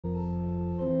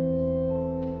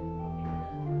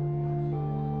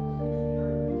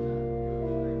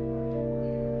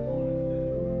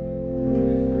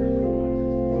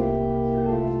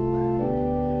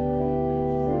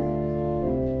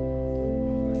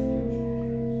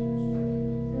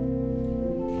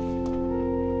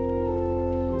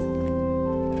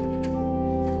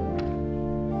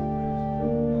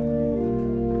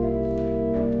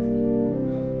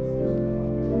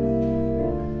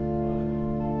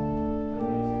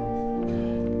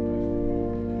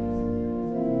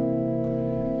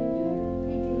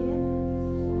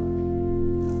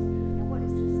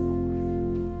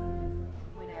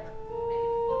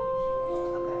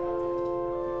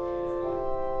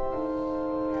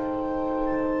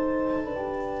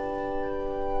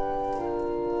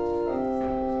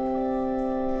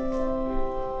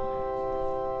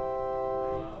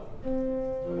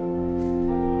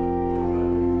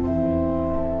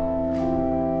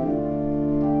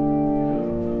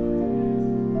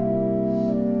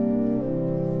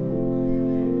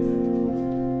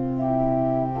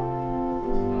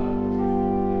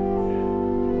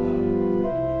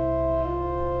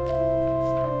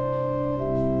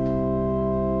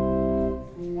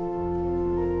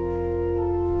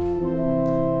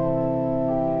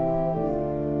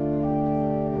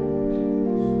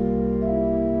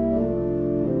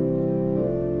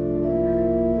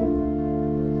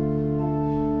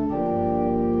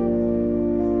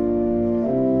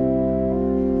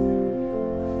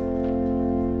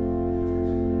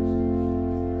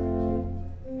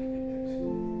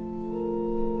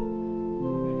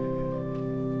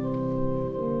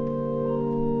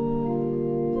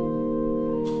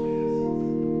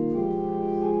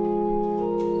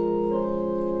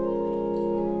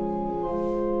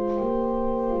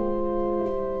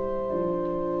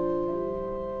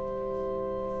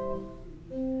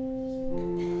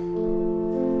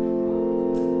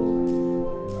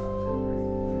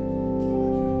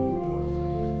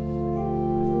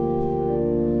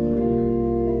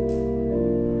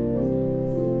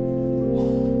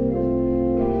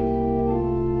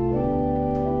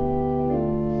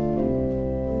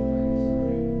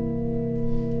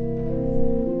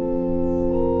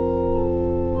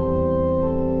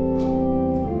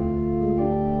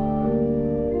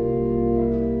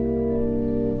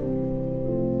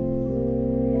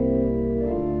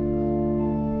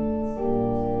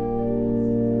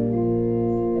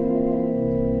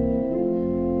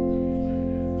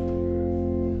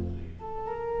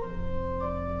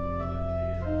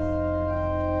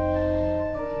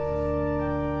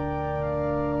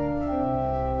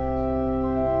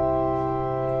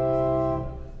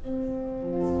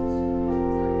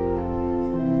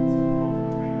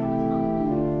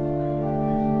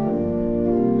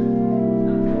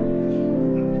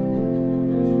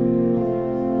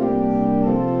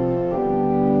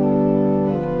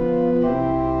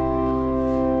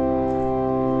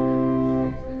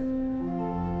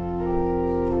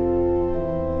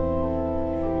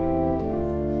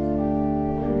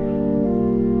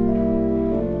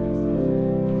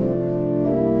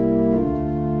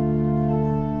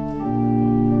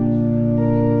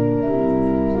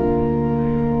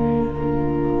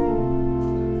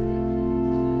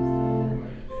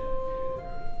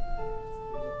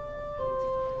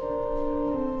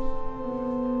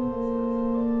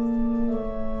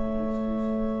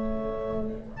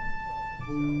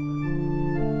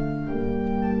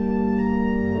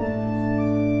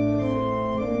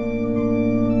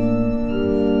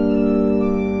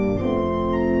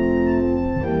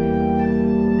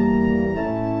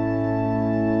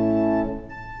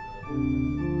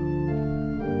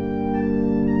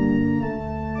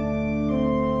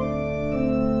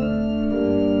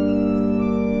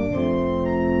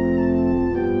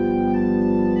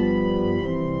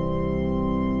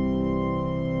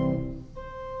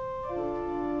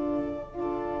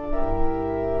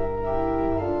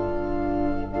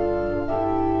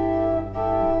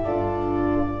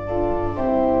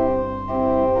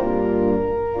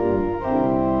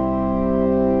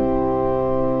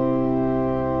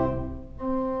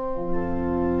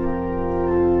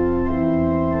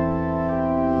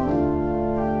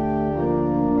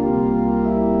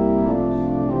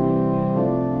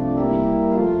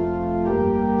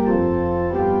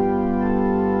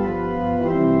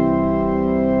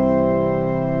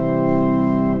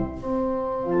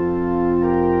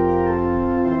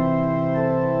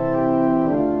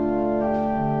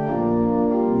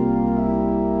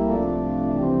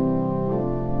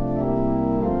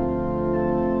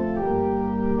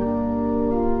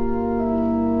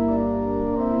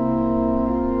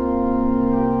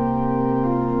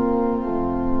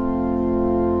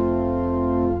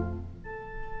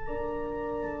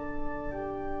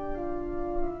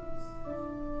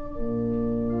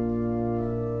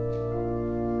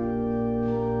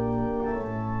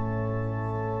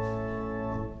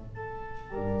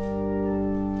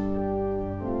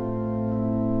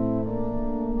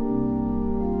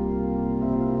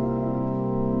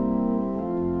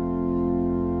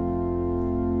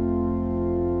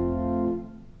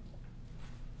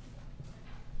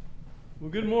Well,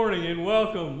 good morning and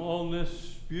welcome on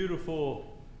this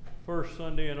beautiful first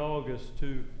Sunday in August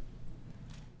to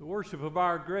the worship of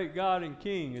our great God and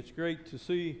King. It's great to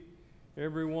see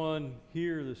everyone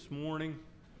here this morning.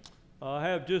 I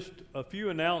have just a few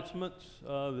announcements.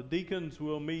 The deacons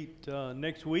will meet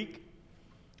next week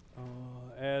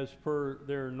as per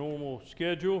their normal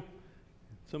schedule.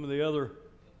 Some of the other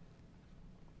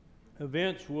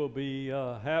events will be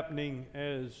happening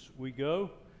as we go.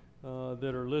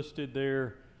 That are listed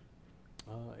there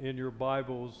in your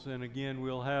Bibles. And again,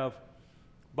 we'll have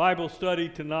Bible study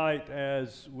tonight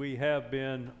as we have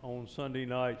been on Sunday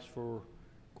nights for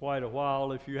quite a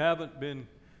while. If you haven't been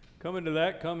coming to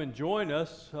that, come and join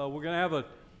us. We're going to have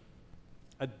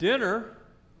a dinner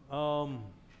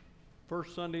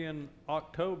first Sunday in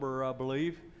October, I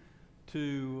believe,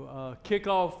 to kick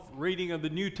off reading of the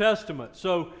New Testament.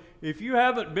 So if you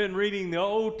haven't been reading the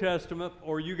Old Testament,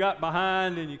 or you got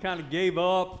behind and you kind of gave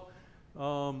up,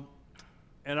 and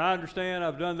I understand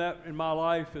I've done that in my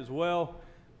life as well,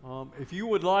 if you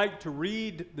would like to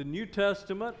read the New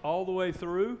Testament all the way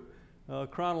through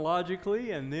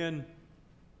chronologically, and then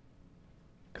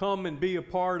come and be a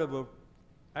part of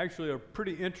actually a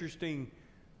pretty interesting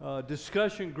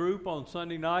discussion group on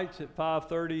Sunday nights at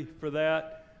 5:30 for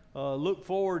that, look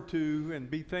forward to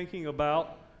and be thinking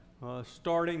about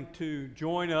starting to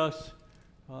join us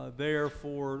there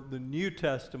for the New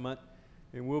Testament,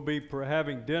 and we'll be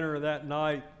having dinner that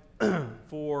night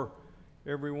for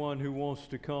everyone who wants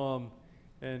to come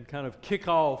and kind of kick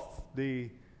off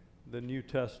the New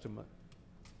Testament.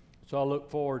 So I look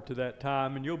forward to that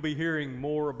time, and you'll be hearing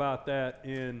more about that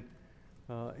in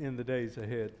the days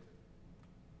ahead.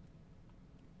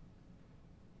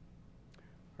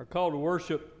 Our call to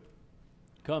worship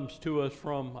comes to us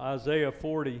from Isaiah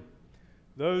 40.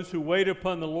 Those who wait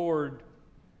upon the Lord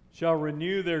shall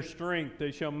renew their strength.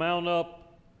 They shall mount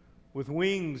up with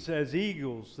wings as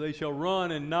eagles. They shall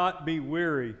run and not be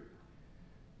weary.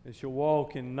 They shall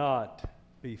walk and not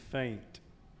be faint.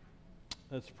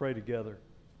 Let's pray together.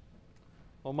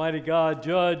 Almighty God,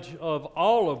 Judge of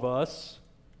all of us,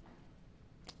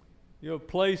 you have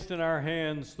placed in our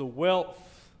hands the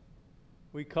wealth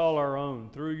we call our own.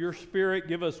 Through your Spirit,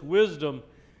 give us wisdom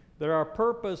that our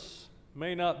purpose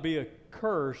may not be a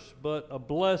curse, but a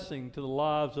blessing to the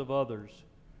lives of others.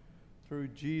 Through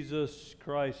Jesus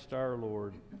Christ our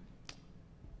Lord.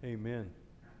 Amen.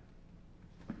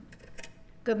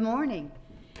 Good morning.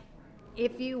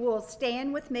 If you will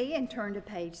stand with me and turn to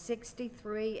page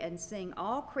 63 and sing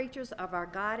All Creatures of Our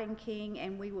God and King,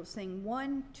 and we will sing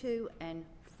 1, 2, and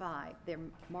 5. They're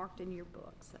marked in your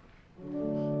books.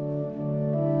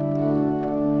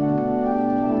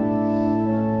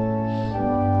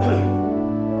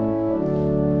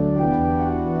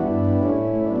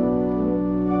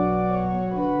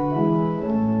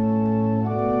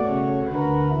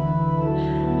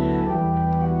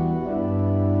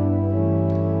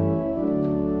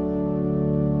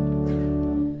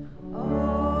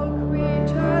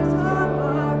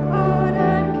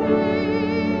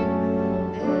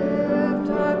 Lift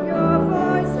up your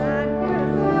voice and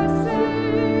with us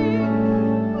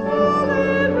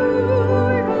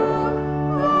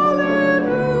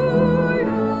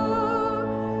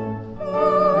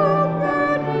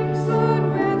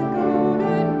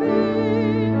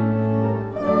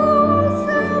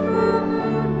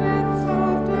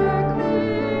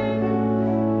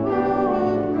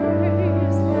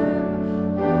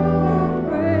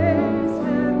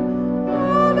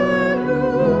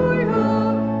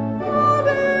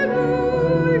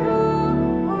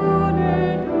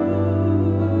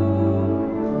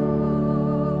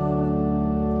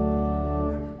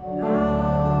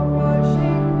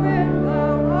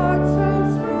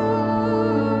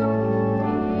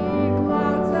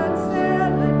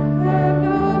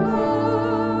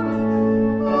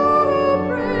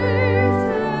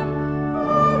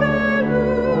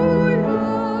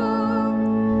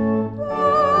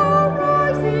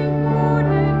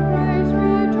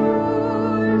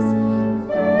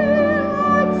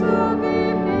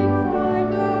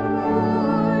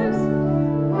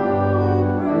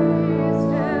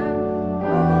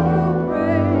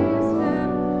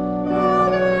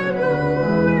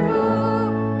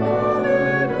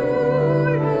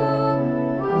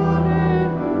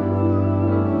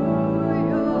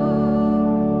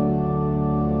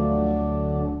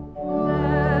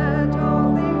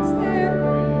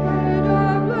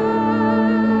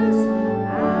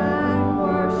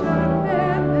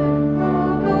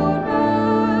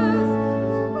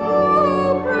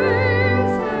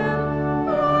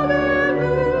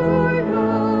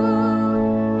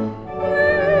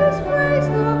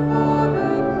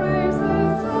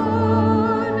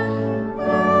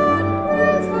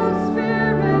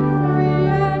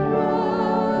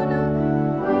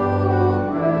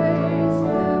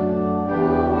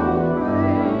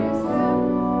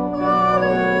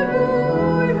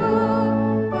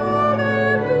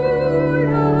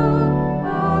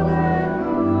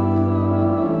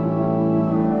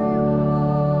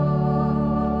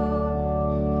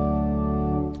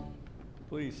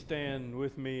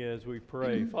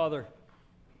Father,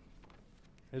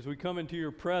 as we come into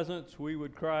your presence, we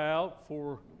would cry out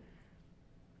for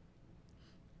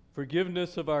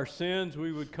forgiveness of our sins.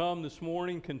 We would come this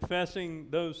morning confessing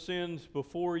those sins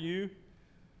before you,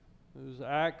 those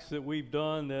acts that we've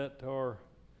done that are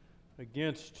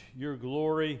against your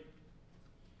glory,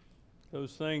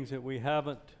 those things that we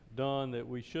haven't done that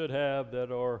we should have that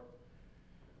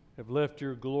have left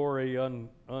your glory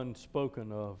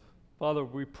unspoken of. Father,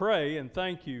 we pray and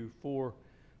thank you for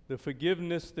the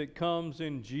forgiveness that comes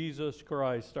in Jesus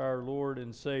Christ, our Lord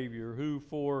and Savior, who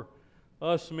for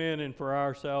us men and for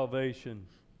our salvation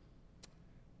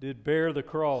did bear the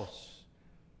cross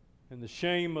and the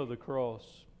shame of the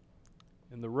cross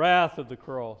and the wrath of the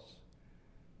cross,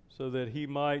 so that he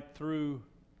might, through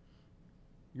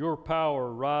your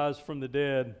power, rise from the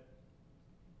dead,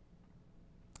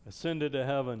 ascend into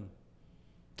heaven,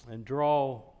 and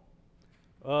draw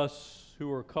us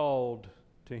who are called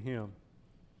to him.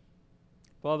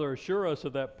 Father, assure us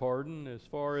of that pardon as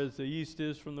far as the east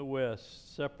is from the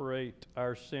west. Separate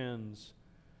our sins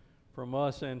from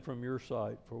us and from your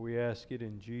sight, for we ask it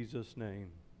in Jesus' name.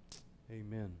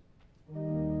 Amen.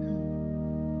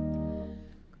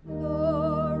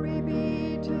 Glory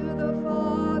be to the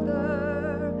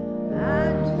Father,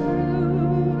 and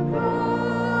to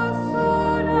the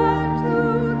Son, and to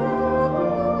the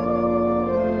Holy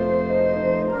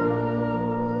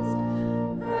Ghost,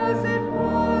 as it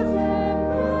was in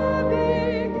the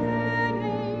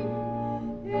beginning,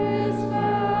 is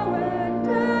now, and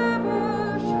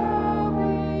ever shall be,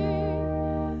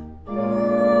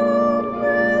 world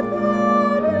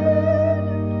without end.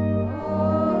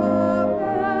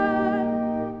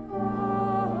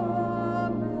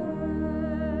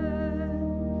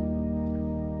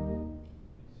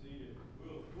 Seated.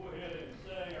 We'll go ahead and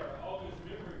say our August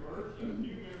memory verse, a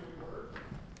new memory verse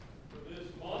for this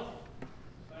month,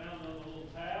 found on the little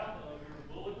tab of your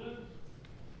bulletin,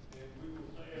 and we will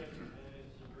say it in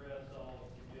its address all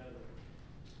together.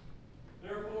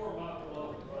 Therefore, my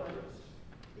beloved brothers,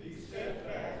 be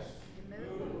steadfast,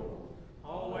 immovable,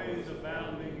 always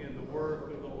abounding in the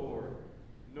work of the Lord,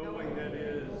 knowing that the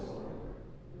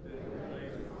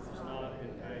labor is not in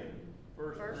vain.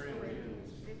 1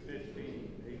 Corinthians 15:58.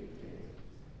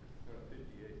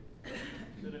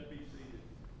 Sit up, be seated.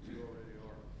 You already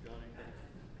are, Johnny.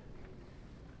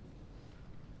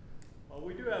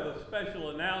 We do have a special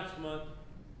announcement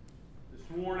this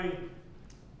morning.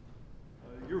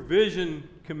 Your vision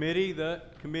committee,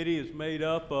 that committee is made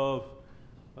up of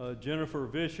Jennifer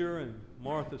Vischer and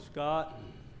Martha Scott,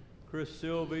 and Chris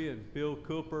Sylvie and Bill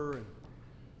Cooper and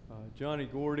Johnny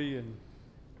Gordy and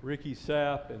Ricky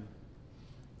Sapp, and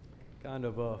kind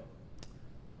of a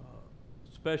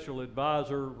special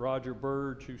advisor, Roger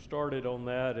Burge, who started on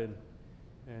that and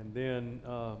then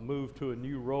moved to a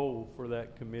new role for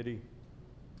that committee.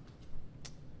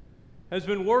 Has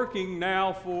been working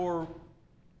now for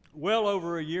well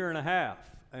over a year and a half,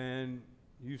 and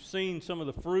you've seen some of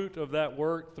the fruit of that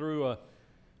work through a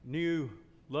new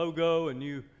logo, a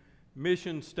new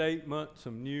mission statement,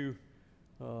 some new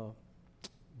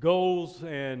goals,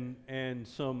 and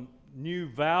some new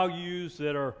values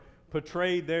that are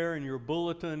portrayed there in your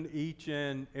bulletin each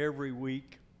and every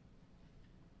week.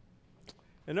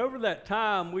 And over that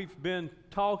time, we've been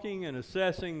talking and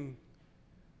assessing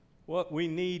what we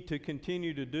need to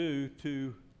continue to do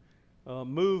to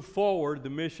move forward the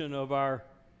mission of our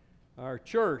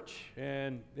church.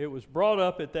 And it was brought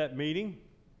up at that meeting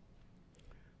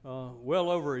well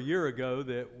over a year ago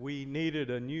that we needed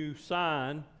a new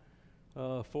sign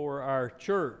for our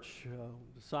church.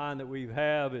 The sign that we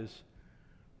have is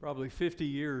probably 50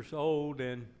 years old,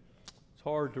 and it's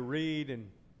hard to read, and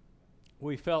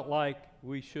we felt like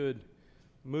we should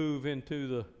move into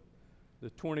the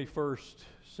 21st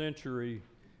century,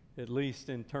 at least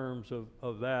in terms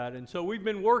of that. And so we've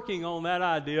been working on that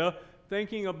idea,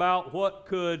 thinking about what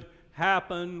could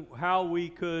happen, how we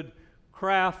could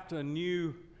craft a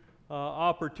new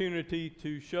opportunity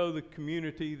to show the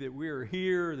community that we are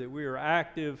here, that we are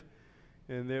active,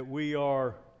 and that we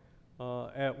are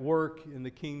at work in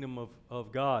the kingdom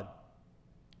of God.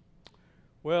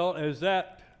 Well, as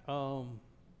that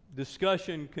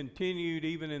discussion continued,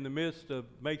 even in the midst of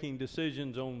making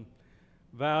decisions on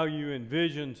value and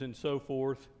visions and so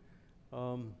forth,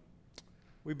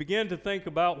 we began to think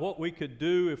about what we could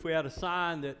do if we had a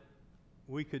sign that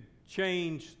we could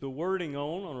change the wording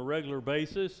on a regular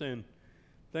basis, and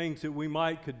things that we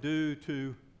could do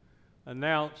to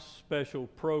announce special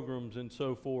programs and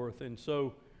so forth. And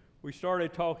so we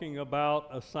started talking about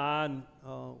a sign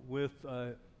with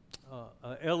a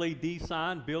LED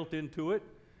sign built into it,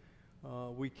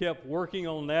 We kept working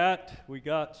on that. We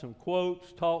got some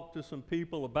quotes, talked to some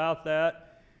people about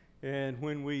that, and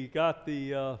when we got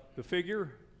the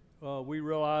figure, we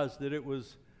realized that it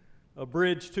was a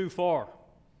bridge too far.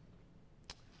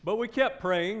 But we kept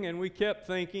praying, and we kept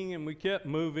thinking, and we kept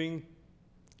moving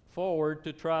forward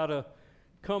to try to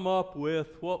come up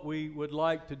with what we would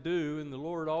like to do, and the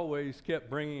Lord always kept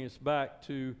bringing us back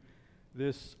to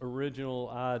this original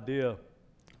idea.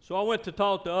 So I went to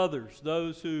talk to others,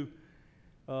 those who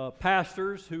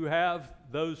pastors who have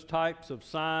those types of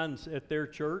signs at their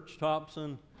church.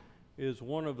 Thompson is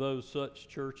one of those such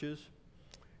churches,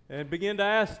 and began to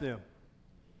ask them,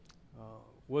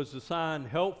 was the sign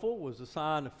helpful? Was the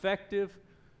sign effective?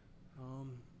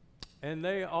 And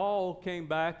they all came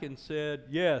back and said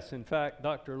yes. In fact,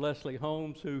 Dr. Leslie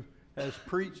Holmes, who has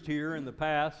preached here in the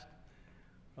past,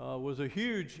 was a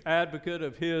huge advocate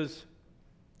of his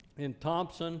in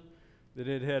Thompson, that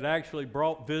it had actually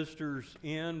brought visitors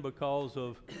in because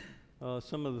of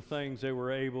some of the things they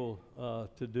were able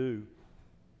to do.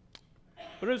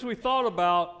 But as we thought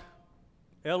about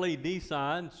LED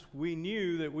signs, we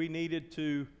knew that we needed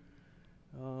to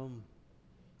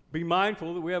be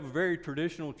mindful that we have a very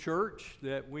traditional church,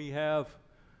 that we have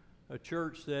a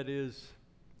church that is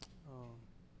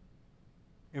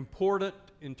important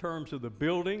in terms of the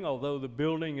building, although the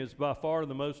building is by far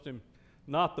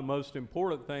not the most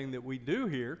important thing that we do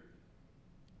here.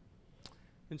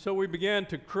 And so we began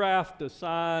to craft a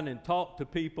sign and talk to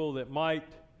people that might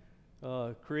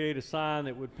create a sign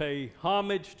that would pay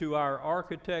homage to our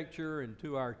architecture and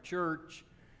to our church,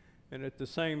 and at the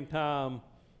same time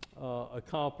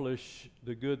accomplish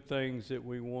the good things that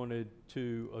we wanted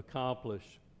to accomplish.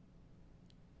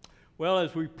 Well,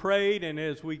 as we prayed and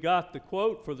as we got the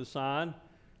quote for the sign,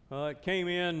 it came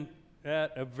in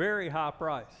at a very high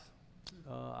price.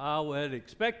 I had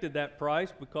expected that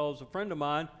price because a friend of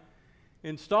mine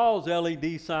installs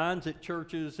LED signs at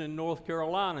churches in North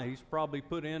Carolina. He's probably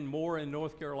put in more in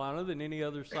North Carolina than any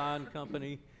other sign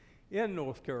company in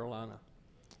North Carolina.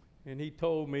 And he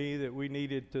told me that we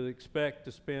needed to expect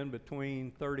to spend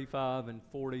between $35,000 and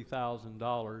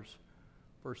 $40,000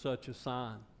 for such a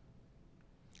sign.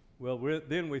 Well,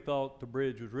 then we thought the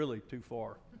bridge was really too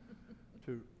far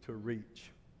to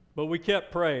reach. But we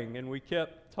kept praying, and we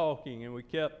kept talking, and we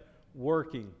kept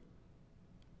working.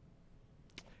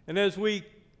 And as we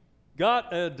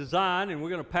got a design, and we're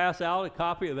going to pass out a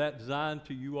copy of that design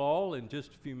to you all in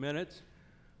just a few minutes,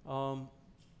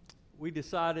 we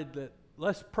decided that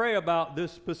let's pray about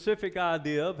this specific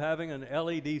idea of having an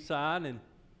LED sign, and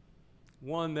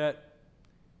one that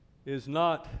is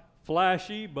not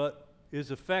flashy but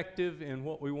is effective in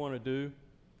what we want to do.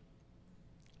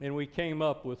 And we came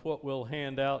up with what we'll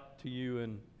hand out to you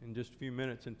in just a few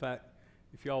minutes. In fact,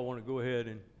 if y'all want to go ahead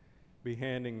and be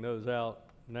handing those out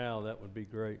now, that would be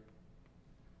great.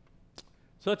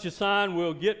 Such a sign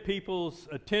will get people's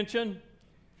attention.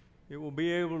 We'll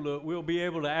be able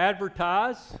to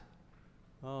advertise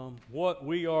what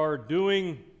we are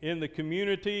doing in the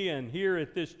community and here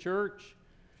at this church.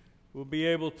 We'll be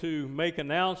able to make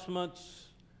announcements.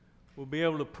 We'll be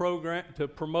able to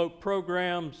promote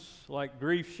programs like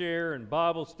Grief Share and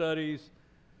Bible studies,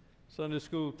 Sunday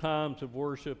school times of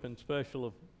worship, and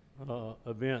special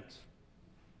events.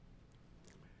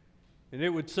 And it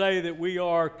would say that we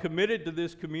are committed to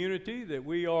this community, that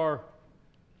we are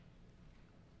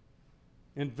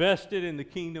invested in the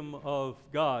kingdom of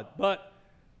God. But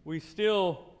we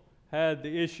still had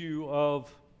the issue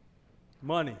of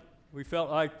money. We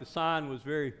felt like the sign was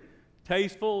very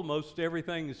tasteful. Most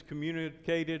everything is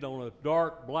communicated on a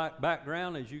dark black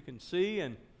background, as you can see,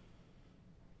 and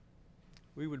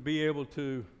we would be able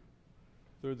to,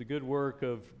 through the good work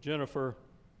of Jennifer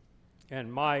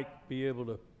and Mike, be able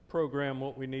to program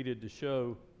what we needed to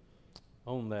show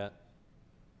on that.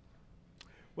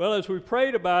 Well, as we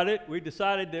prayed about it, we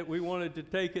decided that we wanted to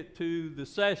take it to the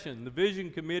session. The vision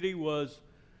committee which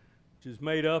is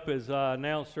made up, as I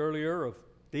announced earlier, of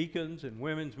deacons and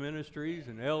women's ministries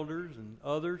and elders and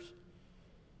others.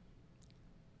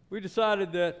 We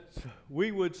decided that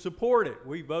we would support it.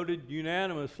 We voted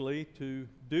unanimously to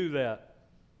do that.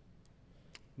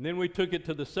 And then we took it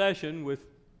to the session with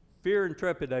fear and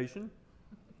trepidation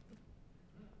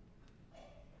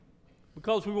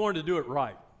because we wanted to do it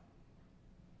right.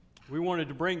 We wanted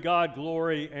to bring God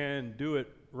glory and do it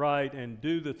right and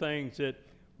do the things that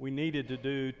we needed to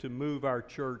do to move our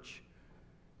church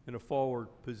in a forward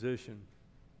position.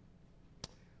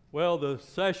 Well, the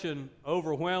session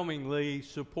overwhelmingly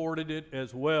supported it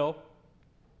as well.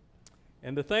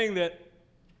 And the thing that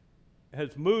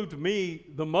has moved me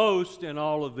the most in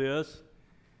all of this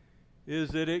is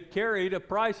that it carried a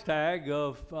price tag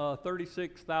of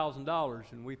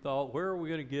 $36,000, and we thought, where are we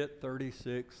going to get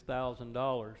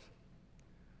 $36,000?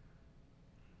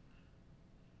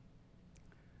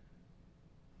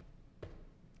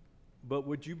 But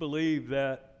would you believe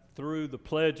that through the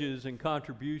pledges and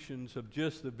contributions of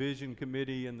just the Vision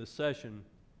Committee and the session,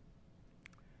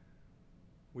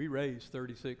 we raised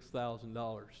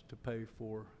 $36,000 to pay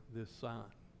for this sign.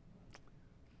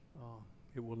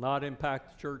 It will not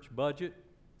impact the church budget.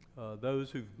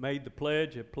 Those who've made the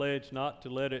pledge have pledged not to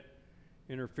let it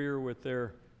interfere with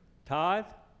their tithe.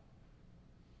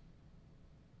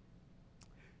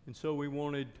 And so we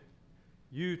wanted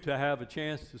you to have a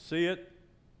chance to see it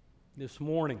this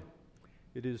morning.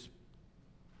 It is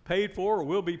paid for, or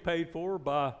will be paid for,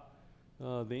 by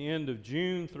the end of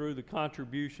June through the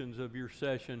contributions of your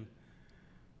session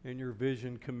and your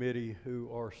Vision Committee, who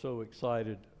are so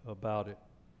excited about it.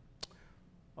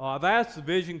 I've asked the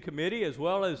Vision Committee as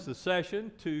well as the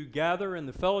session to gather in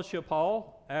the fellowship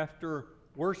hall after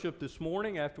worship this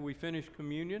morning, after we finish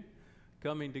communion,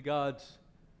 coming to God's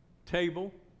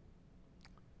table,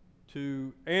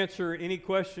 to answer any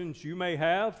questions you may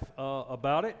have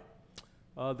about it.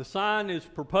 The sign is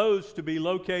proposed to be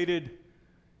located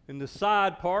in the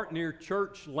side part near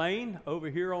Church Lane, over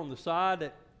here on the side.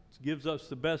 It gives us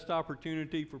the best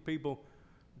opportunity for people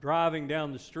driving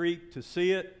down the street to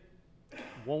see it.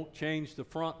 Won't change the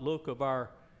front look of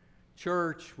our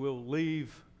church. We'll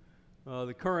leave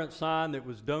the current sign that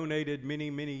was donated many,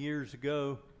 many years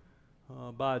ago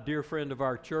by a dear friend of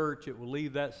our church. It will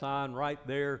leave that sign right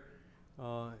there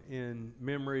in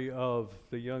memory of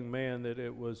the young man that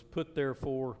it was put there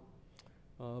for.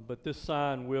 But this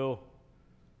sign will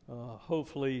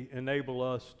hopefully enable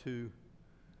us to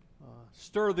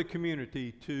stir the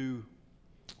community to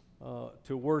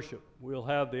worship. We'll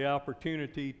have the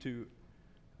opportunity to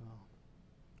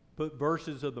put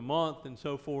verses of the month and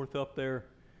so forth up there.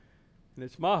 And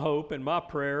it's my hope and my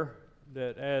prayer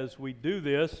that as we do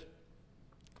this,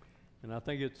 and I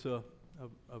think it's a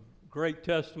great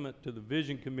testament to the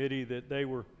Vision Committee that they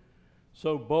were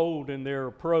so bold in their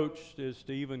approach as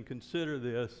to even consider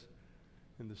this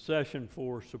in the session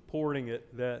for supporting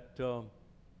it, that there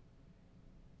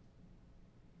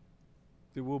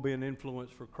will be an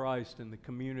influence for Christ in the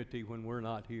community when we're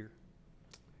not here.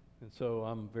 And so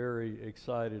I'm very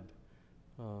excited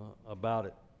about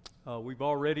it. We've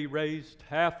already raised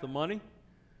half the money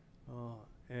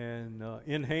and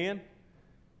in hand,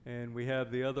 and we have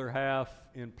the other half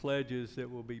in pledges that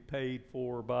will be paid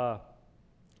for by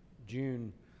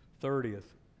June 30th.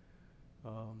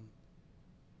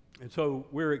 And so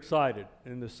we're excited,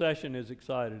 and the session is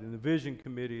excited, and the Vision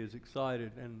Committee is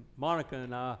excited, and Monica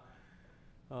and I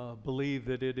believe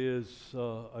that it is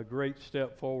a great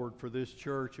step forward for this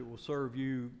church. It will serve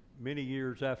you many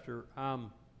years after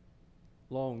I'm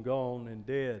long gone and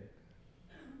dead.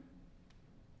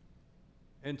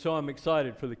 And so I'm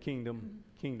excited for the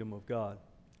kingdom of God.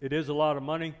 It is a lot of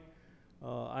money.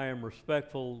 I am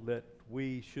respectful that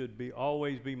we should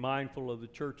always be mindful of the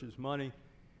church's money.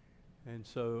 And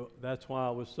so that's why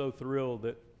I was so thrilled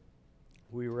that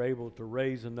we were able to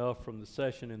raise enough from the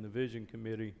session in the Vision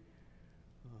Committee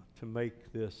to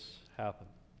make this happen.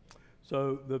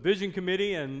 So the Vision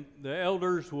Committee and the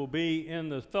elders will be in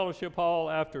the fellowship hall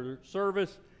after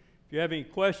service. If you have any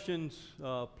questions,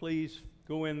 please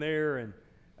go in there and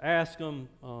ask them.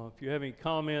 If you have any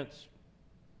comments,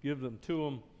 give them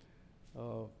to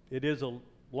them. It is a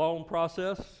long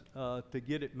process to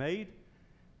get it made,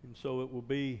 and so it will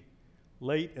be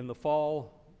late in the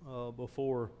fall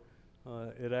before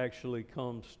it actually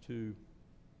comes to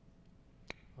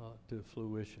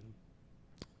fruition.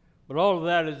 But all of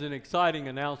that is an exciting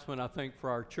announcement, I think,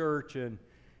 for our church, and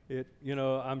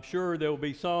I'm sure there will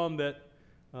be some that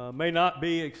may not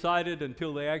be excited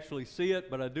until they actually see it,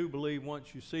 but I do believe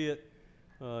once you see it,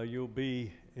 you'll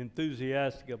be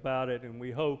enthusiastic about it, and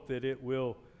we hope that it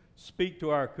will speak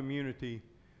to our community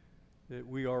that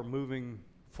we are moving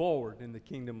forward in the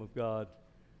kingdom of God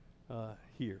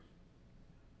here.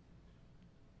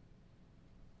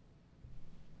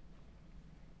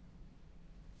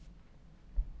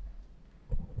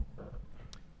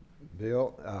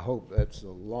 Bill, I hope that's a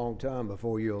long time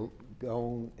before you're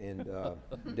gone and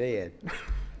dead.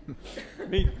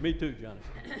 Me too, Johnny.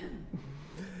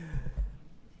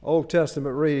 Old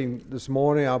Testament reading this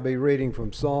morning, I'll be reading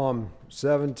from Psalm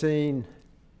 17,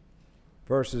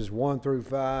 verses 1 through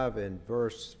 5 and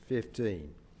verse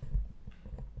 15.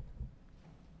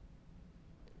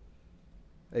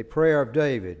 A prayer of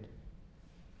David.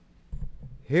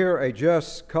 Hear a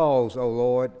just cause, O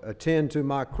Lord, attend to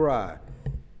my cry.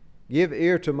 Give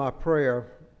ear to my prayer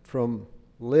from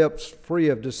lips free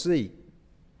of deceit.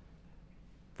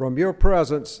 From your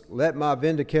presence let my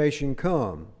vindication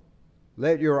come.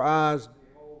 Let your eyes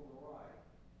behold the right.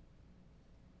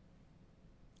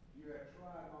 You have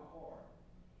tried my heart.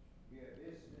 You have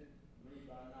visited me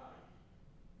by night.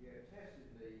 You have tested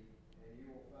me, and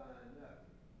you will find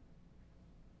nothing.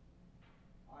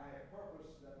 I have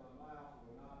purposed that my mouth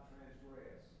will not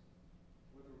transgress.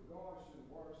 With regards to the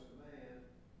works of man,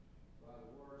 by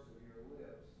the words of your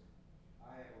lips,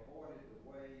 I have avoided the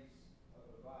ways of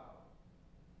the vile.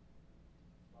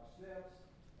 My steps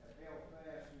have held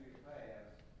fast to your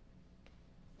paths.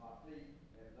 My feet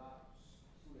have not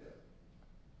slipped.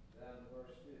 Down to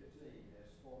verse 15. As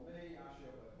for me, I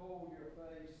shall behold your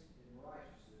face in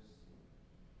righteousness.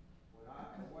 When I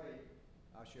awake,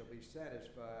 I shall be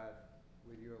satisfied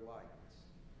with your likeness.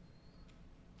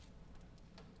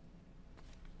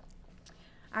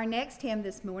 Our next hymn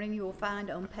this morning you will find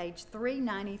on page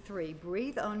 393,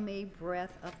 Breathe on Me,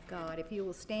 Breath of God. If you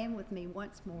will stand with me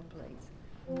once more, please.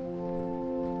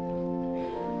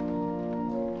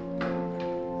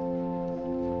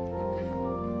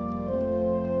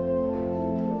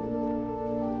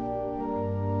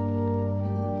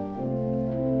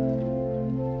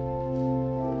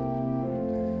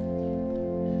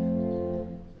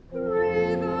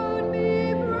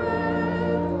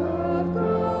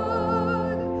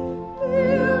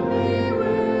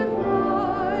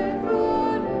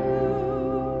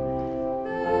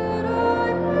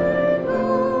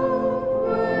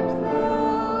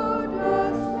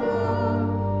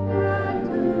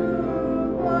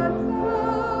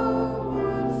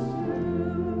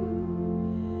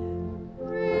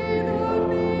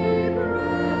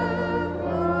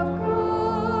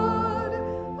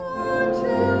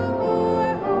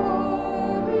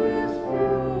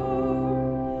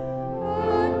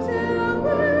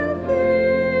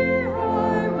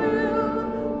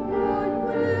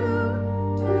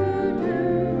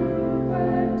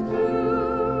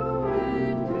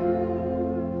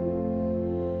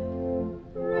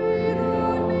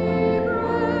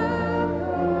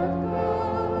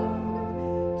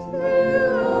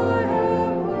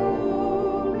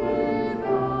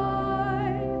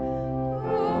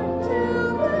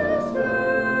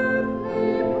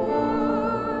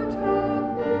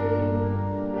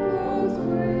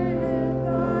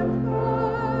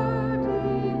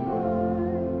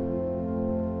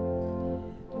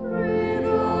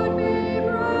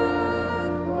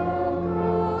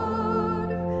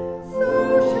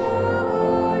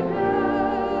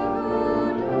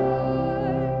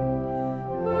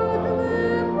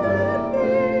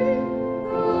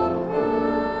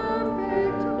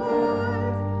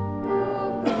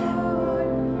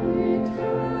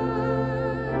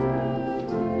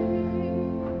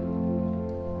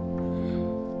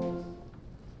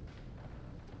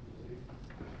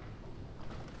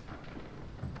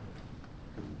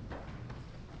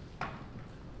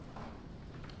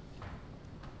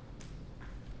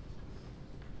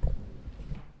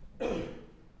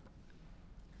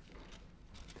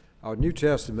 Our New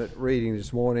Testament reading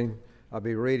this morning, I'll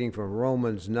be reading from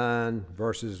Romans 9,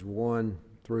 verses 1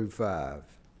 through 5.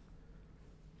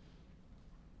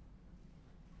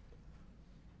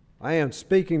 I am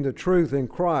speaking the truth in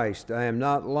Christ. I am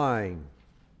not lying.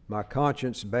 My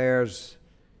conscience bears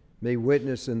me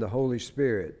witness in the Holy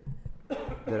Spirit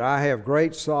that I have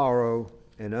great sorrow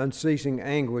and unceasing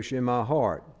anguish in my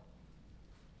heart.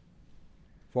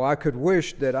 For I could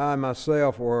wish that I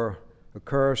myself were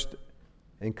accursed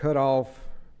and cut off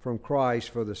from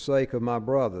Christ for the sake of my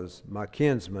brothers, my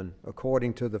kinsmen,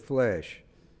 according to the flesh.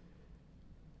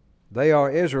 They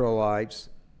are Israelites,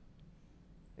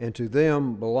 and to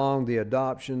them belong the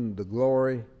adoption, the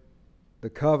glory,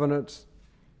 the covenants,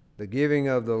 the giving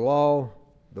of the law,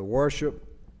 the worship,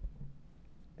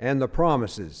 and the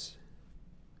promises.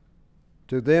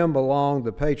 To them belong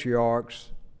the patriarchs,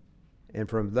 and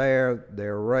from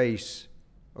their race,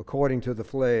 according to the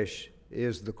flesh,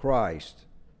 is the Christ,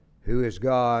 who is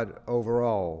God over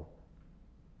all,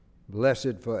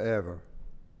 blessed forever.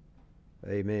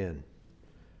 Amen.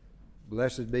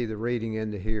 Blessed be the reading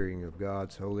and the hearing of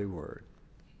God's holy word.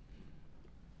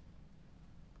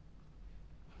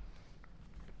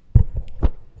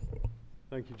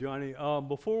 Thank you, Johnny.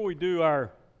 Before we do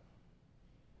our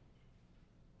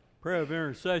prayer of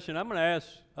intercession, I'm going to ask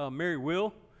Mary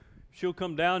Will. She'll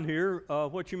come down here.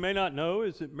 What you may not know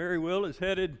is that Mary Will is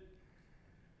headed,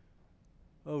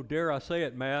 oh, dare I say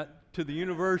it, Matt, to the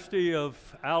University of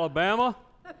Alabama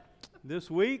this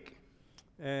week,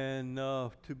 and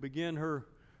to begin her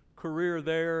career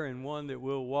there, and one that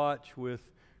we'll watch with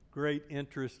great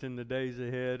interest in the days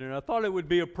ahead. And I thought it would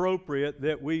be appropriate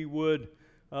that we would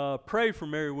pray for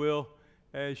Mary Will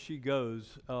as she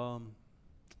goes.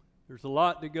 There's a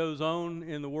lot that goes on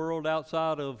in the world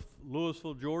outside of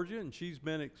Louisville, Georgia, and she's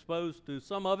been exposed to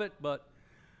some of it, but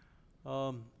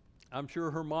I'm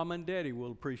sure her mom and daddy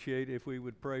will appreciate if we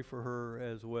would pray for her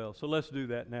as well. So let's do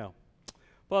that now.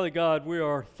 Father God, we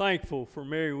are thankful for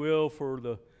Mary Will, for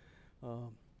the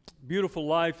beautiful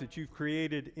life that you've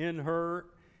created in her.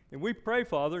 And we pray,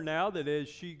 Father, now that as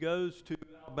she goes to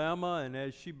Alabama and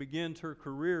as she begins her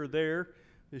career there,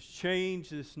 this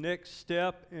change, this next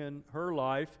step in her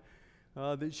life,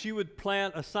 that she would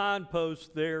plant a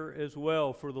signpost there as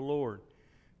well for the Lord,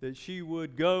 that she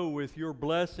would go with your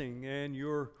blessing and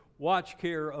your watch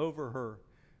care over her,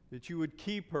 that you would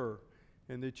keep her,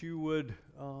 and that you would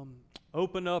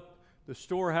open up the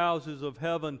storehouses of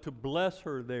heaven to bless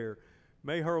her there.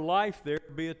 May her life there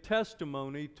be a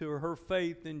testimony to her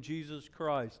faith in Jesus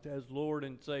Christ as Lord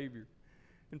and Savior.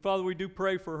 And Father, we do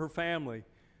pray for her family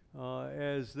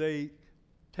as they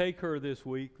take her this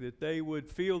week, that they would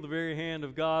feel the very hand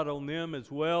of God on them as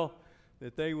well,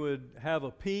 that they would have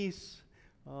a peace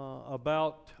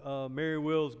about Mary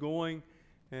Will's going,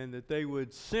 and that they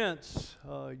would sense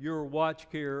your watch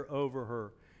care over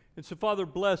her. And so, Father,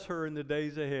 bless her in the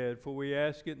days ahead, for we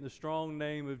ask it in the strong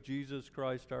name of Jesus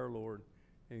Christ our Lord.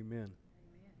 Amen. Amen.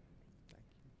 Thank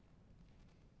you.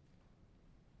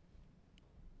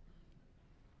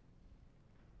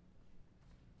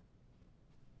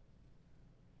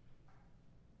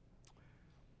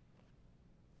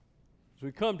 As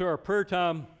we come to our prayer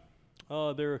time,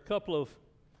 there are a couple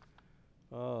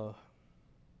of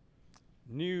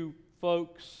new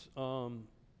folks, or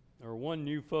one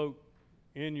new folk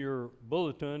in your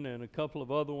bulletin, and a couple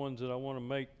of other ones that I want to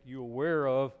make you aware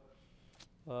of.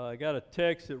 I got a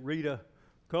text that Rita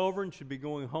Culverin should be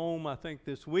going home, I think,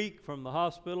 this week from the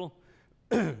hospital.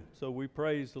 So we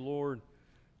praise the Lord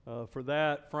for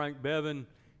that. Frank Bevan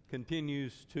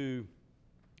continues to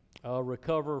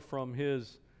recover from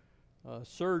his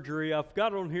surgery. I've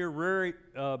got on here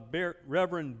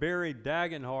Reverend Barry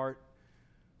Dagenhart.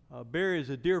 Barry is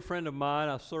a dear friend of mine.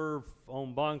 I serve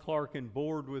on Bon Clark and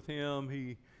board with him.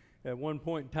 He, at one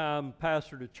point in time,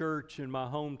 pastored a church in my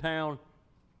hometown.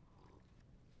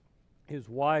 His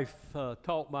wife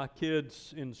taught my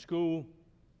kids in school.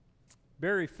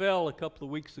 Barry fell a couple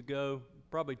of weeks ago,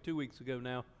 probably 2 weeks ago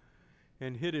now,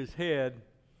 and hit his head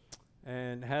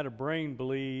and had a brain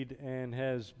bleed and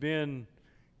has been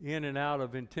in and out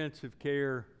of intensive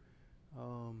care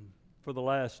for the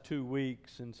last 2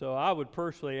 weeks. And so I would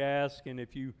personally ask, and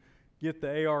if you get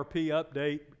the ARP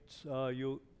updates,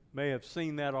 you may have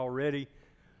seen that already,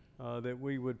 that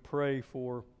we would pray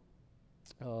for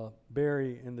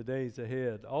Barry in the days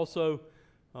ahead. Also,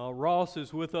 Ross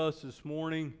is with us this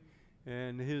morning,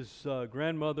 and his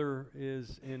grandmother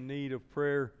is in need of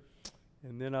prayer.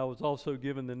 And then I was also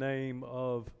given the name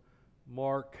of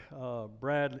Mark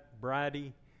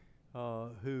Brady,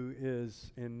 who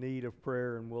is in need of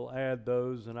prayer, and we'll add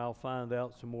those, and I'll find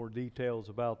out some more details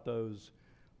about those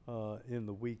in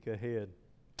the week ahead.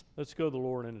 Let's go to the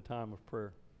Lord in a time of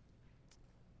prayer.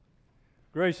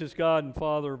 Gracious God and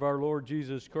Father of our Lord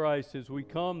Jesus Christ, as we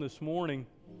come this morning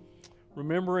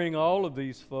remembering all of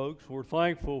these folks, we're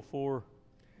thankful for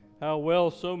how well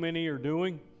so many are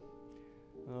doing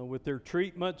with their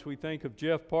treatments. We think of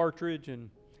Jeff Partridge and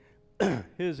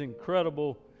his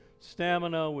incredible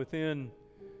stamina within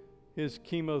his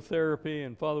chemotherapy,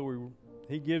 and Father,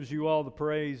 he gives you all the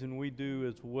praise, and we do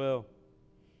as well.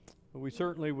 But we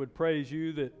certainly would praise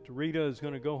you that Rita is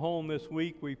going to go home this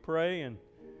week, we pray, and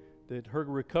that her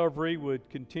recovery would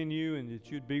continue, and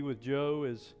that you'd be with Joe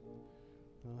as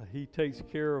he takes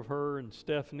care of her and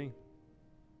Stephanie.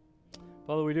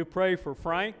 Father, we do pray for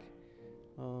Frank.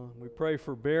 We pray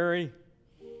for Barry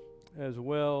as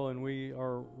well, and we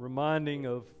are reminding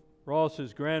of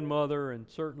Ross's grandmother and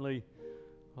certainly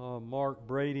Mark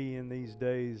Brady in these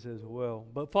days as well.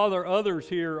 But Father, others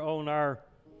here on our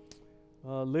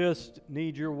list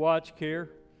need your watch care.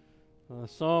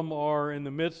 Some are in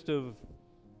the midst of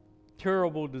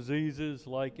terrible diseases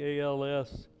like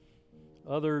ALS.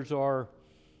 Others are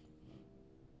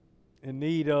in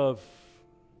need of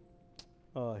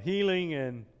healing,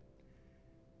 and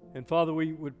Father,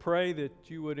 we would pray that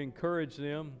you would encourage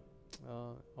them.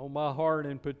 On my heart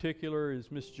in particular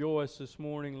is Miss Joyce this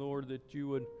morning, Lord, that you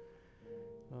would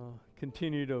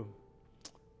continue to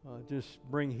just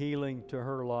bring healing to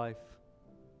her life.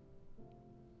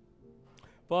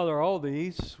 Father, all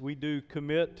these we do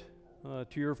commit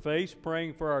to your face,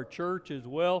 praying for our church as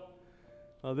well.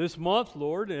 This month,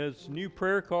 Lord, as new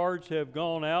prayer cards have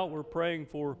gone out, we're praying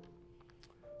for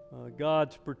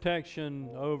God's protection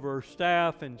over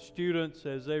staff and students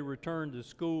as they return to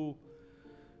school.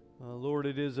 Lord,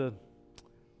 it is a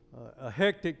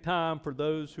hectic time for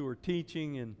those who are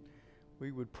teaching, and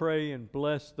we would pray and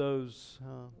bless those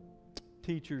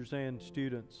teachers and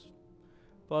students.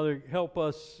 Father, help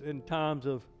us in times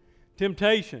of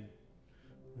temptation,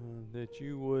 that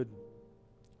you would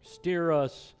steer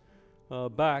us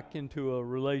back into a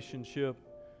relationship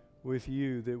with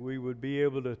you, that we would be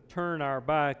able to turn our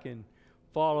back and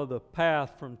follow the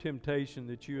path from temptation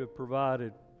that you have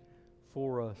provided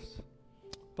for us.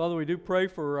 Father, we do pray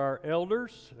for our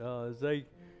elders as they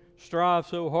strive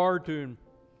so hard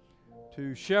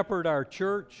to shepherd our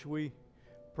church. We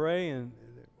pray and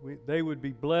they would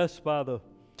be blessed by the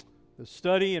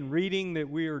study and reading that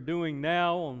we are doing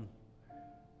now on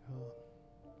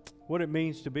what it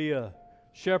means to be a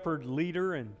shepherd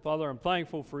leader. And Father, I'm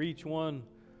thankful for each one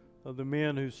of the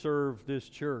men who serve this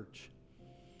church.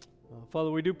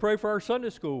 Father, we do pray for our Sunday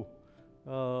school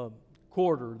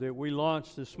quarter that we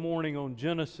launched this morning on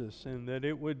Genesis, and that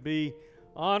it would be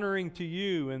honoring to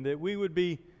you, and that we would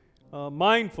be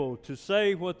mindful to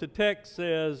say what the text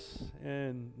says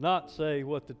and not say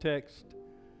what the text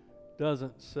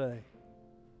doesn't say.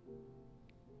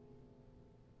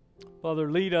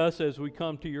 Father, lead us as we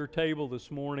come to your table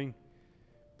this morning.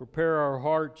 Prepare our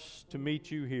hearts to meet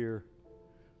you here.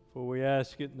 For we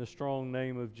ask it in the strong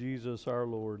name of Jesus our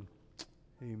Lord.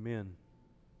 Amen.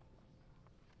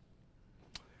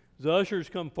 As the ushers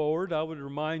come forward, I would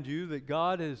remind you that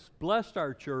God has blessed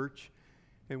our church,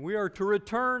 and we are to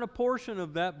return a portion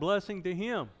of that blessing to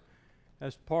Him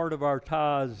as part of our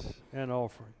tithes and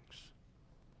offerings.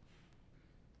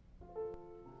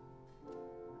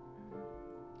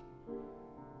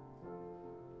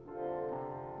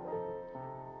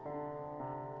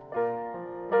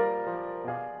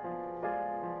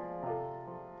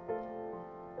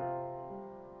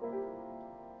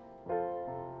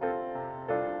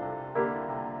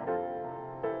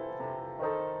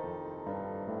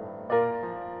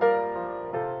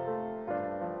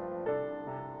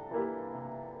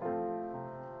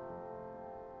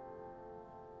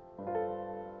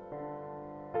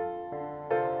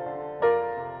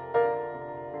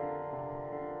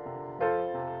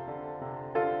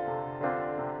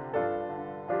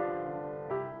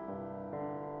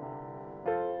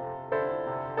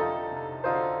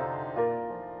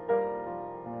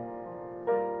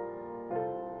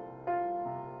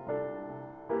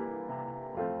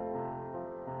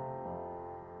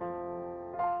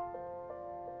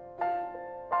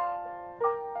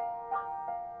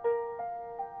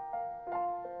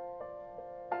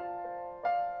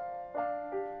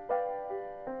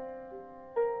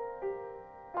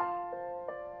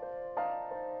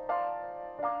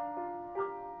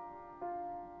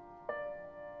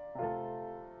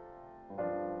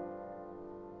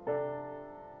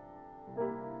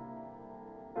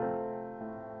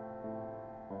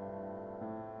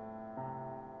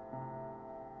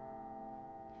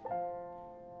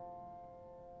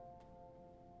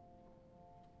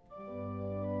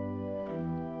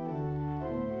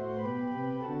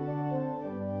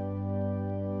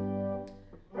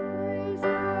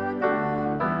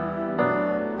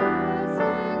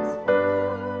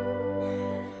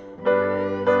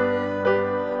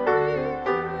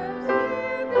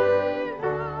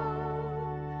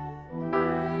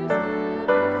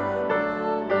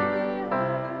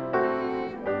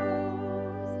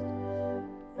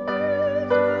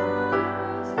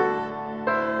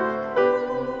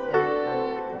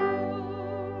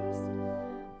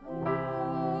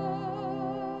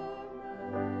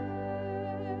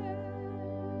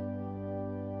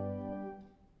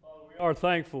 Are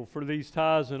thankful for these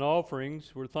tithes and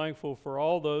offerings. We're thankful for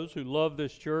all those who love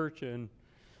this church and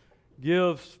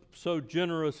give so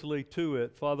generously to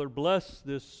it. Father, bless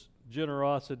this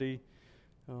generosity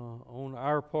on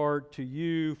our part to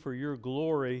you for your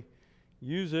glory.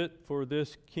 Use it for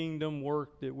this kingdom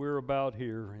work that we're about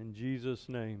here. In Jesus'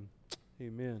 name,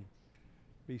 amen.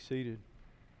 Be seated.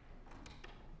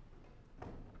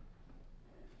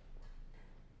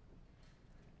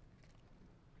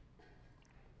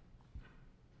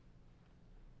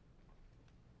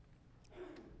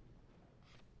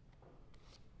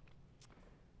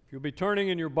 You'll be turning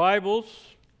in your Bibles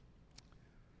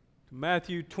to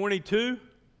Matthew 22.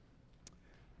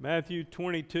 Matthew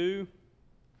 22.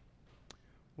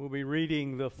 We'll be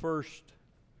reading the first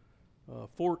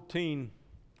 14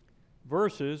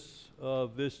 verses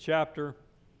of this chapter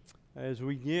as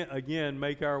we again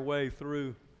make our way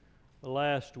through the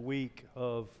last week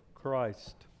of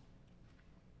Christ.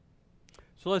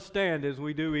 So let's stand as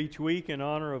we do each week in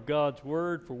honor of God's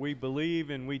Word, for we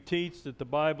believe and we teach that the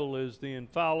Bible is the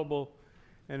infallible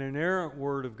and inerrant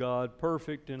Word of God,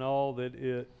 perfect in all that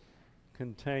it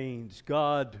contains.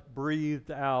 God breathed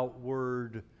out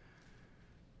Word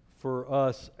for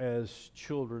us as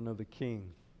children of the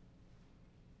King.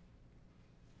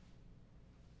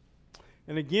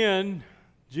 And again,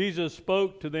 Jesus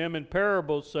spoke to them in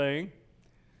parables, saying,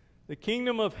 "The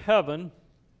kingdom of heaven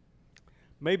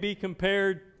may be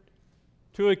compared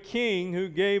to a king who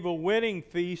gave a wedding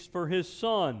feast for his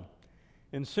son,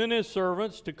 and sent his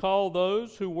servants to call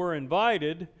those who were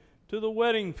invited to the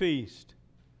wedding feast.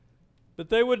 But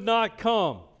they would not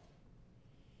come.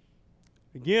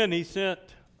 Again he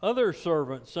sent other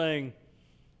servants, saying,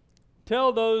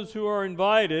 'Tell those who are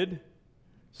invited,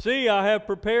 see, I have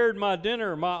prepared my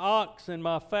dinner, my ox and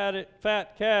my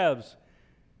fat calves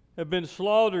have been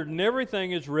slaughtered, and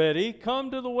everything is ready. Come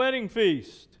to the wedding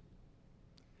feast.'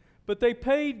 But they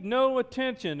paid no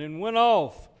attention and went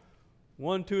off,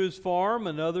 one to his farm,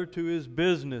 another to his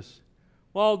business,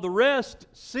 while the rest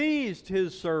seized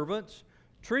his servants,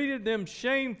 treated them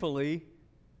shamefully,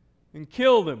 and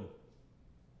killed them.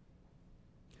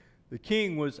 The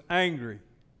king was angry,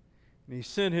 and he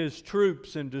sent his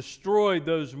troops and destroyed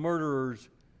those murderers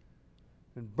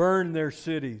and burned their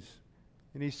cities.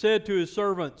 And he said to his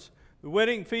servants, 'The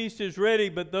wedding feast is ready,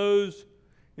 but those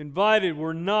invited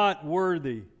were not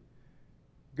worthy.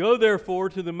 Go therefore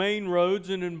to the main roads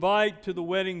and invite to the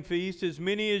wedding feast as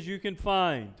many as you can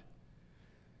find.'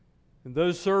 And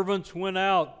those servants went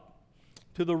out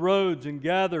to the roads and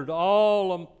gathered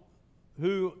all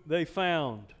who they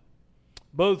found,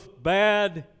 both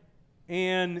bad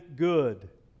and good.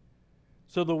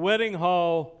 So the wedding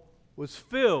hall was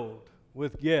filled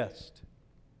with guests.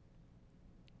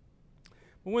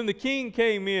 But when the king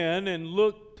came in and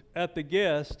looked at the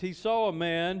guests, he saw a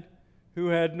man who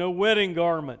had no wedding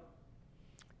garment.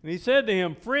 And he said to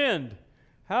him, 'Friend,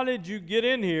 how did you get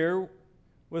in here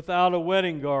without a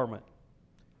wedding garment?'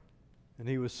 And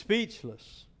he was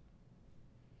speechless.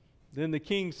 Then the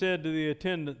king said to the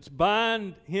attendants,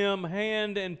 'Bind him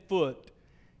hand and foot,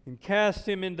 and cast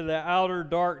him into the outer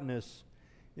darkness,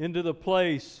 into the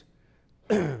place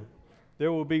in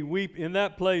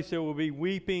that place there will be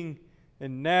weeping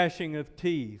and gnashing of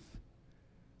teeth.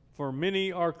 For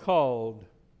many are called,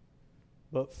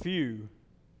 but few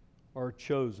are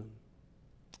chosen.'"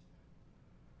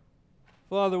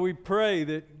 Father, we pray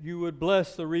that you would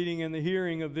bless the reading and the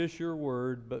hearing of this your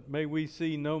word, but may we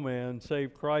see no man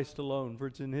save Christ alone, for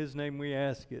it's in his name we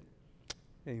ask it.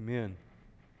 Amen.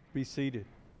 Be seated.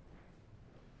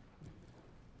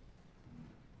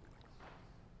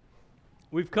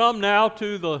 We've come now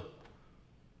to the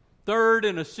third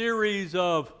in a series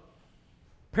of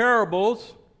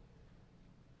parables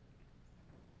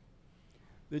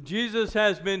that Jesus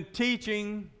has been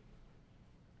teaching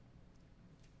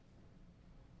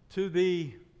to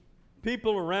the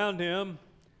people around him,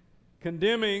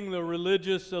 condemning the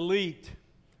religious elite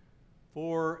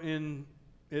for,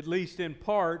 at least in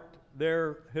part,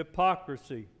 their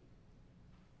hypocrisy.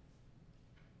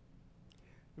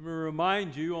 Let me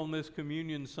remind you on this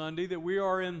Communion Sunday that we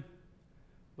are in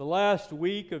the last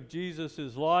week of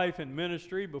Jesus' life and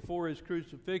ministry before his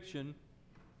crucifixion.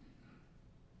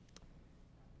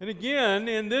 And again,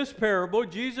 in this parable,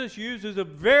 Jesus uses a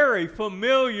very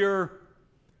familiar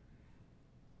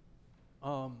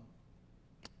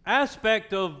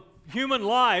aspect of human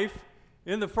life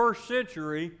in the first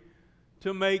century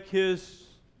to make his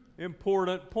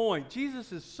important point.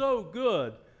 Jesus is so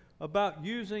good about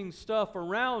using stuff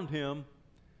around him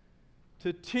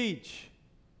to teach.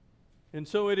 And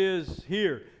so it is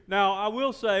here. Now, I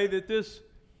will say that this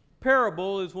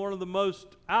parable is one of the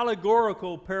most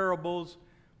allegorical parables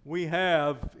we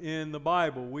have in the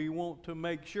Bible. We want to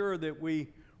make sure that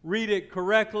we read it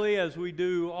correctly as we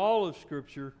do all of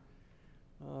Scripture,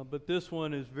 but this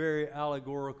one is very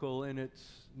allegorical in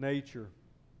its nature.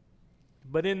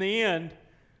 But in the end,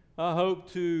 I hope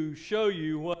to show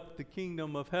you what the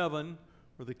kingdom of heaven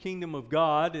or the kingdom of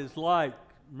God is like.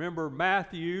 Remember,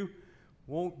 Matthew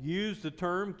won't use the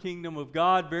term kingdom of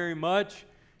God very much.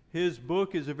 His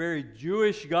book is a very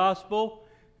Jewish gospel,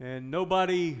 and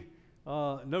nobody,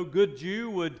 no good Jew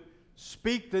would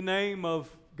speak the name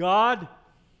of God.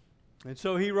 And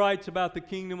so he writes about the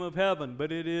kingdom of heaven,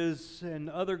 but it is in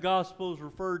other gospels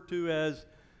referred to as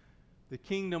the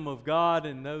kingdom of God,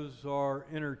 and those are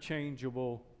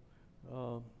interchangeable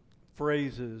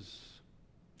phrases.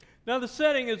 Now the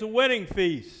setting is a wedding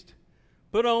feast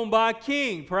put on by a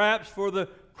king, perhaps for the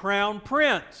crown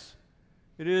prince.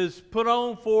 It is put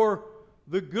on for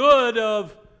the good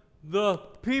of the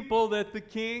people that the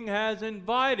king has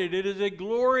invited. It is a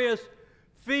glorious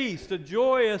feast, a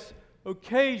joyous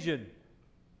occasion.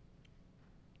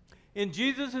 In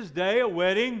Jesus' day, a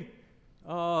wedding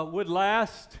would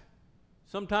last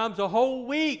sometimes a whole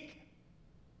week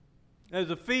as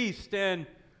a feast and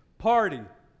party.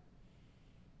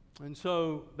 And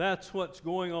so that's what's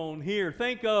going on here.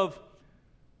 Think of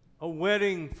a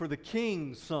wedding for the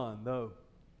king's son, though.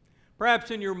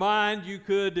 Perhaps in your mind you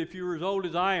could, if you were as old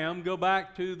as I am, go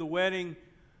back to the wedding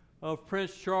of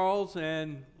Prince Charles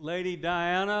and Lady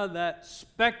Diana, that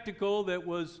spectacle that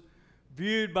was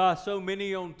viewed by so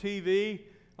many on TV,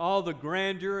 all the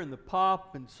grandeur and the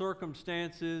pomp and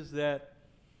circumstances that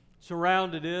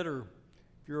surrounded it. Or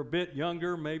if you're a bit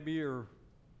younger, maybe you're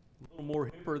a little more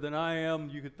hipper than I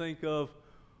am, you could think of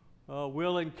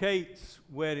Will and Kate's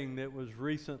wedding that was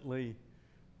recently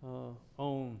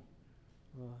on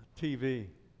TV.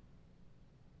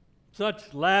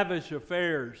 Such lavish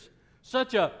affairs,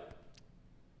 such an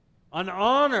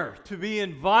honor to be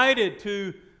invited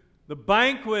to the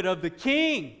banquet of the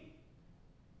king.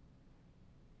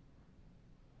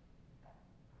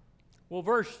 Well,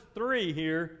 verse 3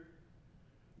 here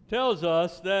tells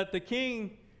us that the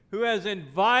king who has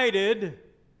invited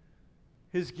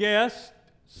his guests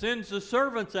sends the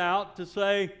servants out to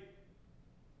say,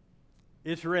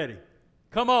 it's ready.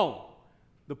 Come on.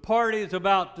 The party is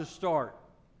about to start.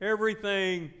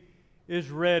 Everything is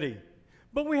ready.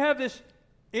 But we have this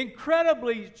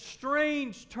incredibly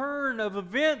strange turn of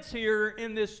events here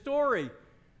in this story,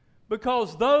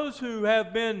 because those who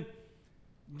have been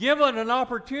given an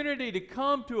opportunity to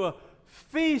come to a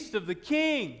feast of the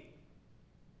king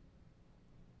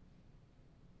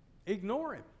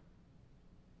ignore him.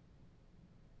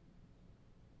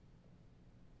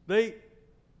 They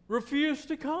refuse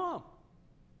to come.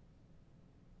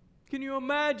 Can you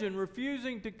imagine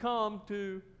refusing to come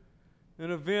to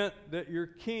an event that your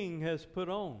king has put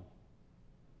on?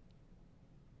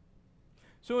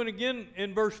 So, and again,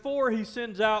 in verse 4, he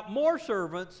sends out more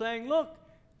servants saying, look,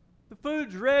 the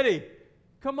food's ready.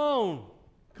 Come on.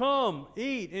 Come,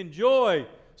 eat, enjoy,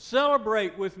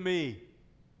 celebrate with me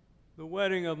the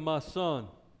wedding of my son.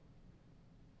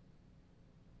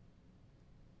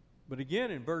 But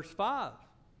again, in verse 5,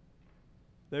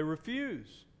 they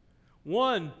refuse.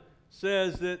 One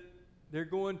says that they're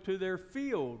going to their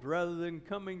field rather than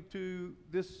coming to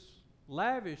this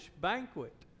lavish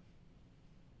banquet.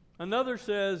 Another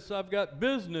says, I've got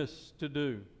business to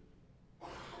do.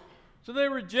 So they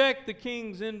reject the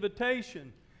king's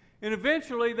invitation. And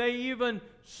eventually they even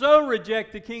so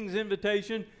reject the king's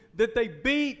invitation that they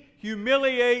beat,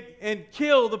 humiliate, and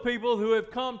kill the people who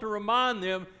have come to remind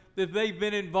them that they've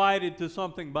been invited to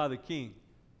something by the king.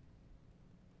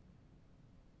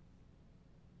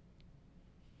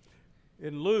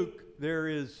 In Luke, there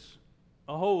is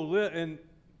a whole list, and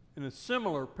in a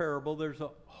similar parable, there's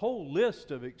a whole list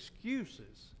of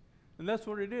excuses. And that's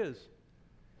what it is,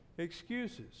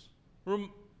 excuses.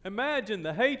 Imagine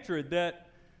the hatred that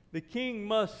the king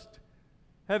must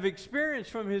have experienced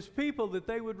from his people, that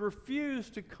they would refuse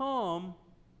to come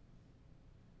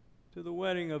to the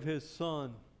wedding of his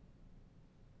son.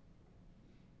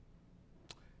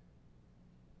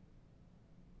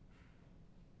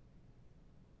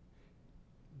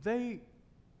 They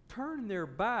turn their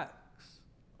backs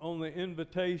on the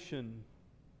invitation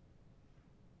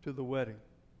to the wedding.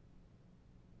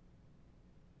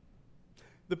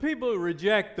 The people who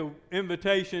reject the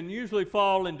invitation usually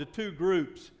fall into two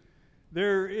groups.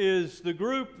 There is the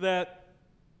group that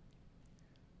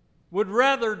would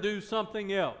rather do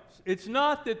something else. It's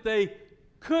not that they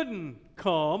couldn't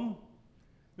come.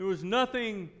 There was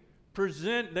nothing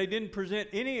they didn't present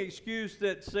any excuse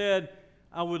that said,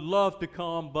 I would love to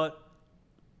come, but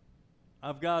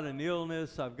I've got an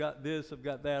illness, I've got this, I've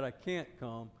got that, I can't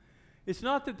come. It's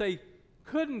not that they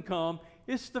couldn't come,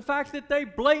 it's the fact that they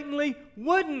blatantly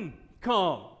wouldn't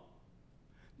come.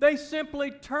 They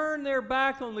simply turned their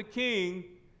back on the king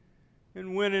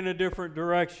and went in a different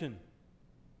direction.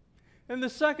 And the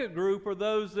second group are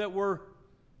those that were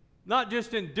not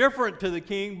just indifferent to the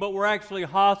king, but were actually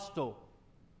hostile.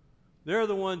 They're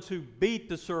the ones who beat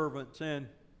the servants and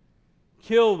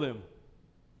killed them,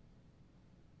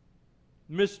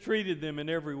 mistreated them in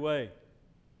every way.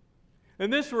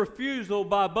 And this refusal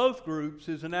by both groups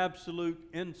is an absolute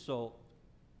insult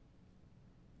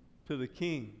to the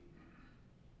king.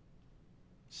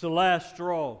 It's the last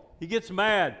straw. He gets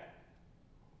mad.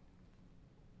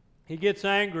 He gets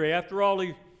angry. After all,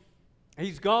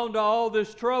 he's gone to all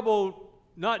this trouble,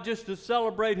 not just to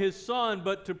celebrate his son,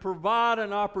 but to provide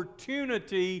an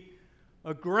opportunity,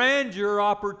 a grandeur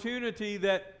opportunity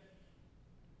that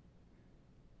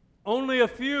Only a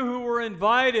few who were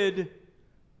invited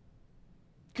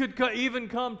could even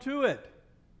come to it.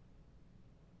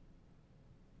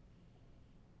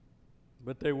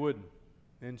 But they wouldn't.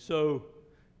 And so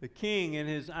the king, in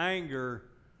his anger,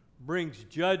 brings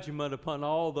judgment upon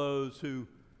all those who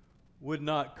would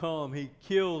not come. He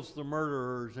kills the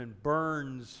murderers and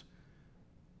burns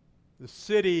the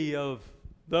city of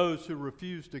those who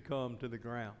refuse to come to the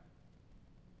ground.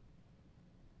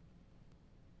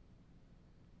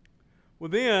 Well,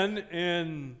 then,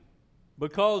 and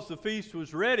because the feast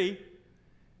was ready,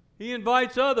 he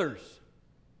invites others.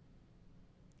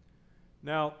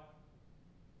 Now,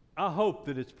 I hope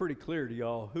that it's pretty clear to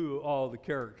y'all who all the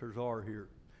characters are here.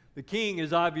 The king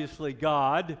is obviously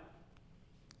God.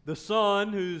 The son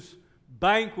whose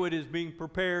banquet is being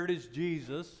prepared is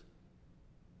Jesus.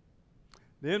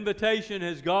 The invitation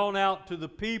has gone out to the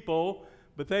people,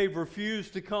 but they've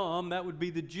refused to come. That would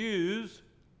be the Jews.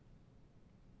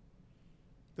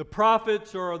 The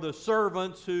prophets are the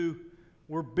servants who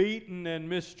were beaten and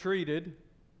mistreated.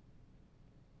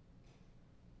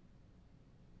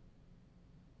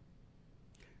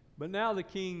 But now the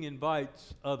king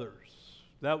invites others.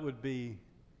 That would be,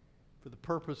 for the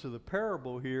purpose of the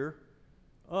parable here,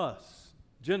 us,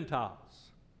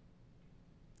 Gentiles.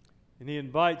 And he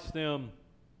invites them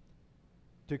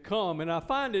to come. And I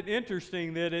find it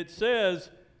interesting that it says,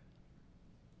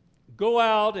 go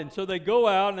out, and so they go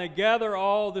out and they gather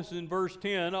all, this is in verse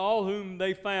 10, all whom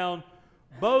they found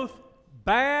both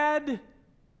bad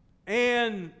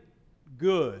and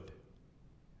good.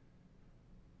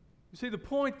 You see, the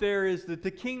point there is that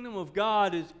the kingdom of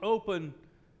God is open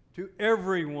to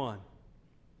everyone.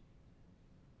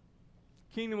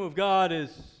 The kingdom of God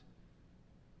is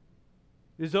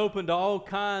open to all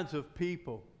kinds of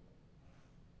people.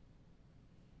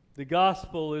 The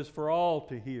gospel is for all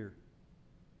to hear.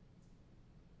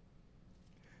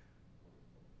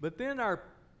 But then our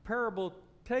parable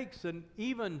takes an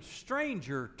even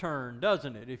stranger turn,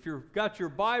 doesn't it? If you've got your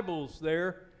Bibles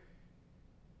there,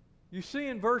 you see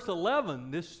in verse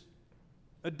 11 this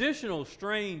additional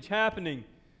strange happening.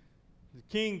 The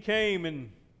king came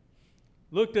and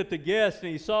looked at the guests,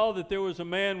 and he saw that there was a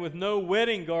man with no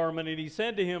wedding garment, and he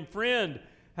said to him, "Friend,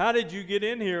 how did you get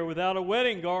in here without a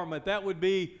wedding garment?" That would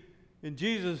be, in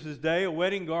Jesus' day, a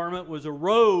wedding garment was a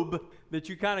robe that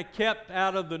you kind of kept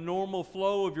out of the normal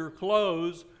flow of your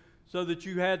clothes so that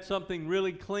you had something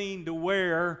really clean to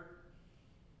wear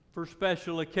for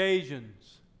special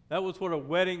occasions. That was what a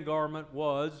wedding garment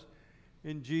was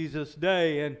in Jesus'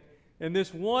 day. And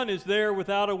this one is there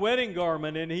without a wedding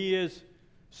garment, and he is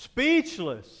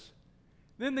speechless.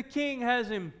 Then the king has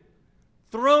him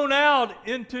thrown out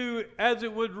into, as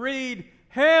it would read,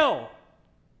 hell.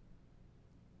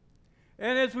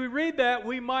 And as we read that,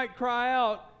 we might cry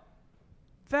out,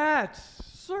 that's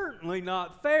certainly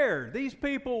not fair. These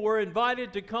people were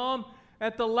invited to come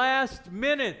at the last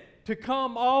minute, to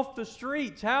come off the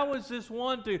streets. How is this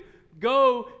one to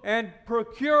go and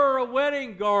procure a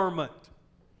wedding garment?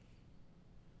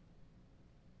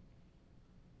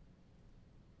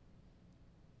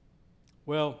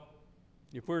 Well,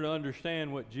 if we're to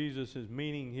understand what Jesus is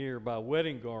meaning here by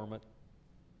wedding garment,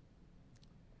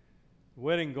 the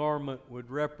wedding garment would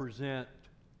represent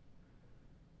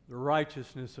the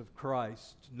righteousness of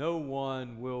Christ. No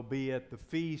one will be at the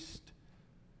feast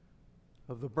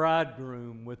of the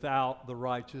bridegroom without the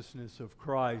righteousness of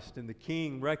Christ. And the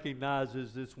king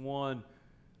recognizes this one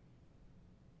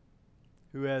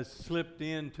who has slipped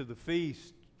into the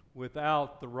feast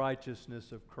without the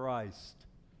righteousness of Christ.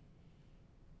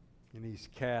 And he's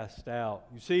cast out.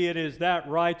 You see, it is that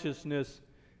righteousness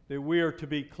that we are to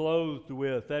be clothed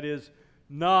with. That is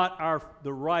not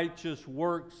the righteous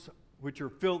works which are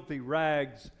filthy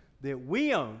rags that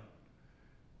we own.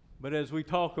 But as we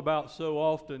talk about so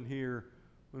often here,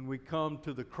 when we come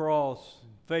to the cross,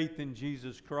 faith in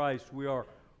Jesus Christ, we are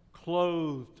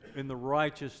clothed in the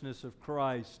righteousness of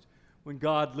Christ. When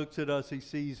God looks at us, he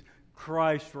sees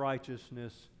Christ's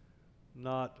righteousness,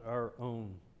 not our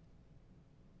own.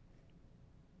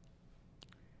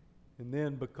 And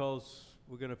then, because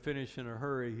we're going to finish in a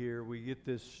hurry here, we get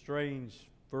this strange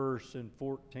verse in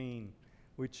 14,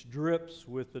 which drips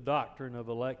with the doctrine of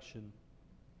election.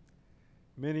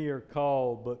 Many are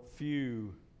called, but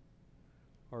few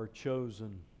are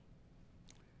chosen.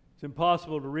 It's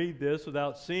impossible to read this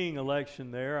without seeing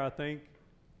election there, I think.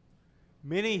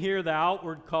 Many hear the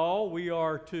outward call. We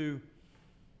are to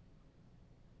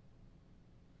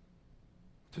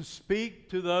speak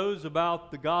to those about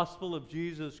the gospel of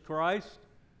Jesus Christ.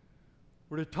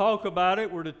 We're to talk about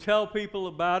it. We're to tell people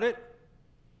about it.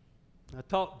 I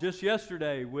talked just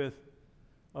yesterday with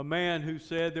a man who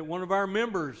said that one of our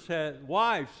members'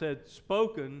 wives had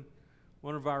spoken,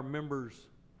 one of our members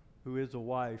who is a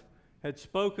wife, had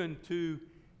spoken to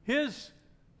his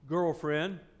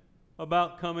girlfriend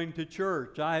about coming to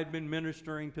church. I had been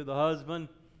ministering to the husband.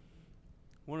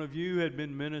 One of you had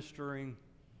been ministering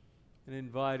and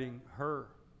inviting her.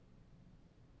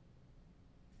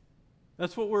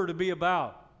 That's what we're to be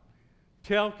about.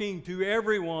 Talking to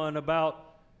everyone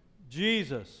about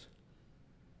Jesus.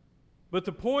 But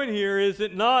the point here is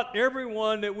that not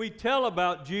everyone that we tell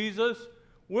about Jesus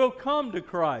will come to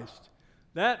Christ.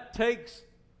 That takes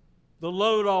the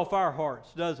load off our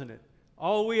hearts, doesn't it?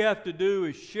 All we have to do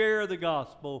is share the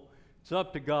gospel. It's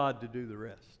up to God to do the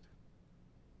rest.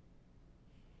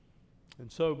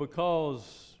 And so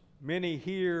because many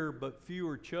hear but few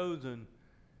are chosen,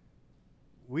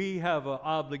 we have an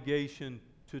obligation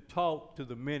to talk to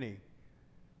the many,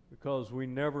 because we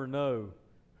never know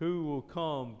who will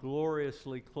come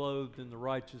gloriously clothed in the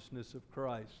righteousness of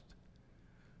Christ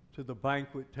to the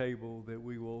banquet table that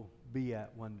we will be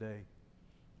at one day.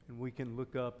 And we can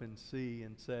look up and see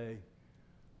and say,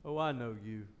 "Oh, I know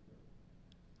you.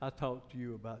 I talked to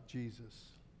you about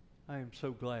Jesus. I am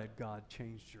so glad God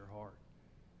changed your heart."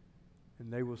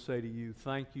 And they will say to you,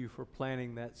 "Thank you for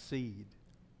planting that seed.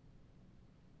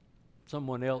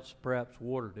 Someone else perhaps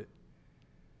watered it,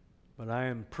 but I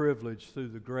am privileged through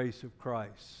the grace of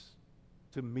Christ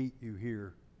to meet you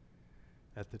here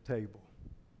at the table."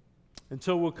 And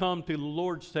so we'll come to the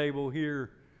Lord's table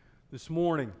here this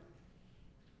morning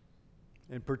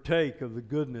and partake of the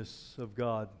goodness of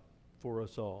God for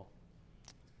us all.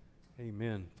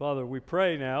 Amen. Father, we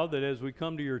pray now that as we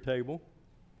come to your table,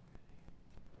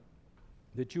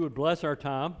 that you would bless our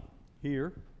time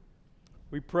here.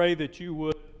 We pray that you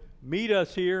would meet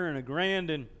us here in a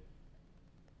grand and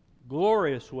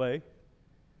glorious way,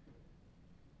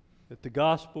 that the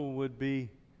gospel would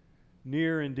be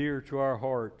near and dear to our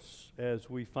hearts as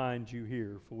we find you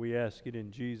here. For we ask it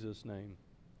in Jesus' name.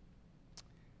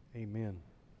 Amen.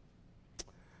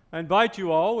 I invite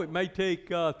you all. It may take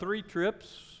 3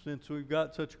 trips since we've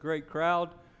got such a great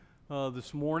crowd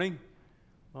this morning.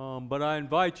 But I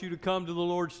invite you to come to the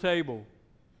Lord's table.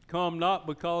 Come not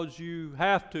because you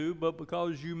have to, but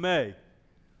because you may.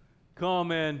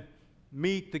 Come and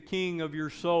meet the King of your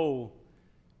soul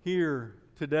here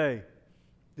today.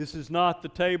 This is not the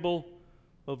table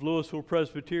of Louisville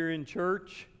Presbyterian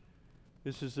Church.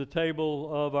 This is the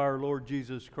table of our Lord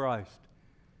Jesus Christ.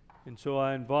 And so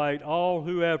I invite all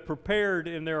who have prepared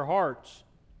in their hearts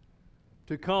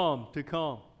to come.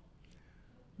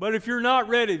 But if you're not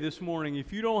ready this morning,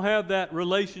 if you don't have that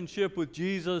relationship with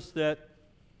Jesus that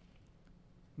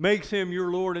makes him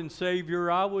your Lord and Savior,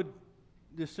 I would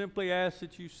just simply ask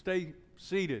that you stay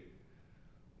seated,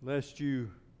 lest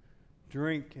you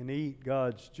drink and eat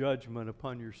God's judgment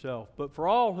upon yourself. But for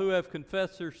all who have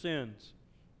confessed their sins,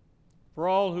 for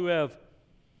all who have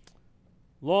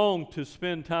longed to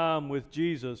spend time with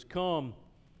Jesus, come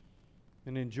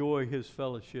and enjoy his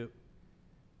fellowship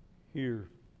here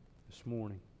this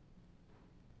morning.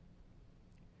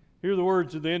 Hear the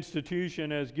words of the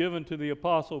institution as given to the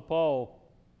Apostle Paul.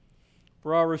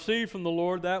 "For I received from the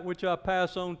Lord that which I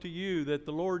pass on to you, that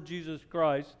the Lord Jesus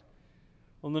Christ,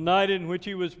 on the night in which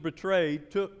he was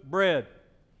betrayed, took bread.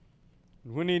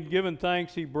 And when he had given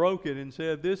thanks, he broke it and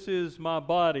said, 'This is my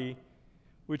body,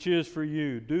 which is for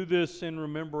you. Do this in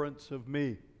remembrance of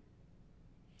me.'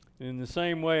 And in the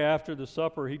same way, after the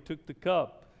supper, he took the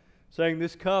cup, saying,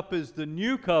 'This cup is the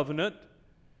new covenant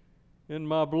in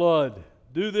my blood.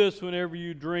 Do this whenever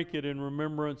you drink it in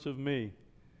remembrance of me.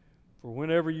 For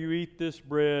whenever you eat this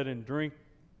bread and drink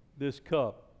this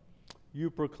cup,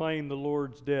 you proclaim the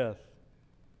Lord's death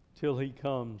till he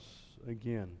comes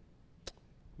again.'"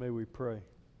 May we pray.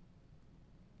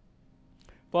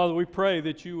 Father, we pray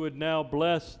that you would now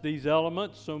bless these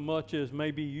elements so much as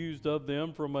may be used of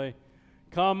them from a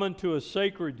common to a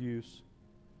sacred use.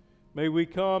 May we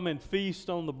come and feast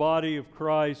on the body of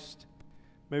Christ.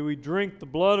 May we drink the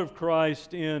blood of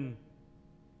Christ in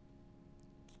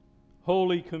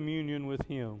holy communion with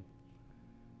him.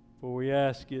 For we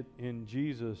ask it in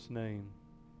Jesus' name.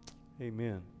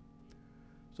 Amen.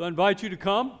 So I invite you to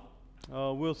come.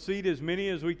 We'll seat as many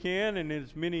as we can,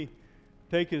 and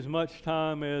take as much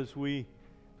time as we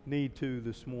need to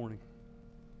this morning.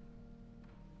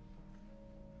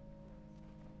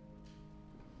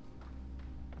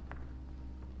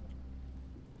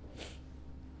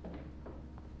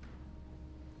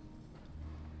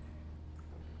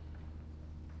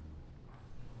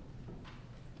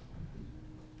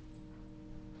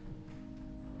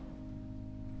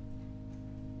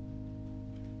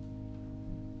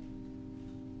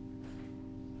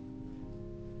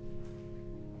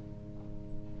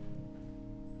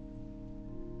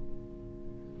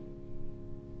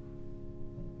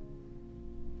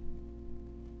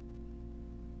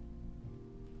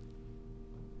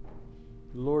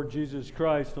 The Lord Jesus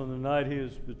Christ, on the night he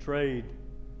was betrayed,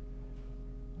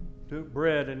 took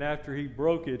bread, and after he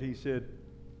broke it, he said,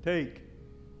 "Take,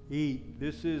 eat.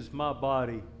 This is my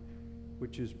body,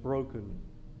 which is broken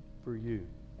for you."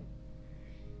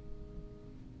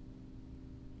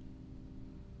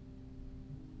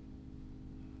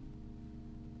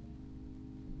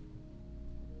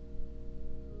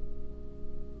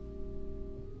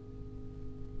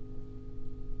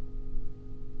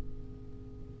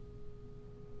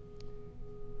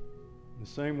 In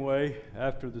the same way,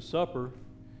 after the supper,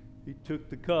 he took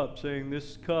the cup, saying,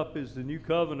 "This cup is the new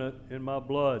covenant in my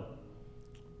blood.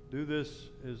 Do this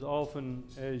as often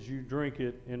as you drink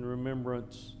it in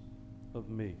remembrance of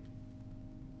me."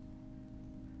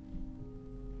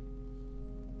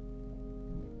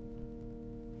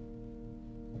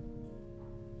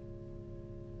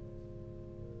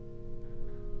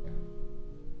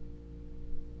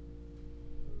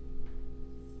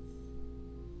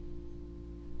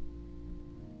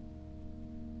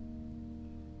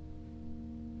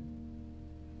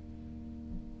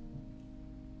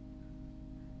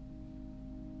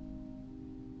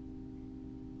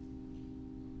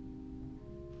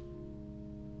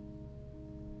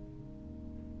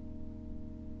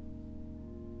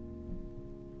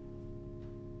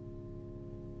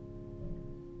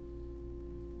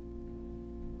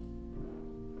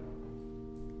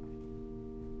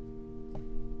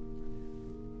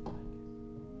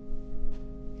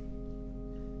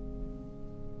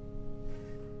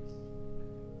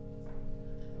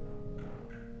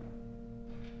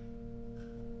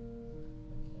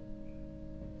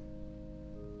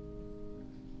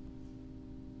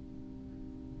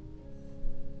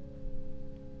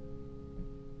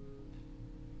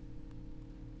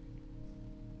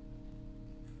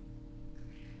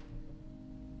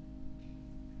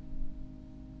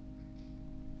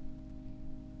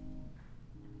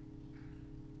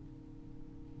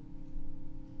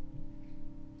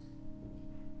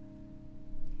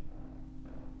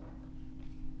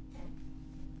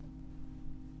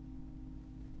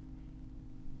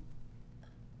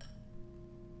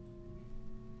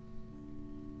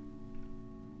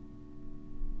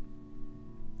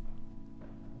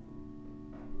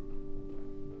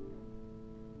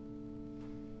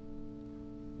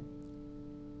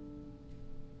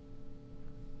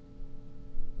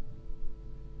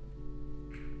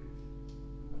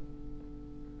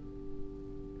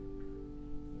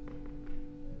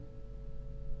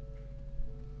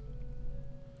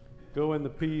 Go in the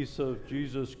peace of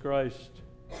Jesus Christ,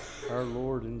 our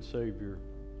Lord and Savior.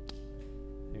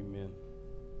 Amen.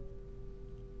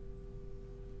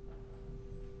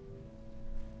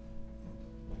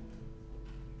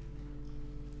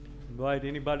 Invite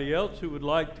anybody else who would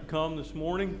like to come this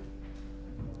morning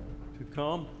to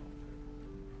come.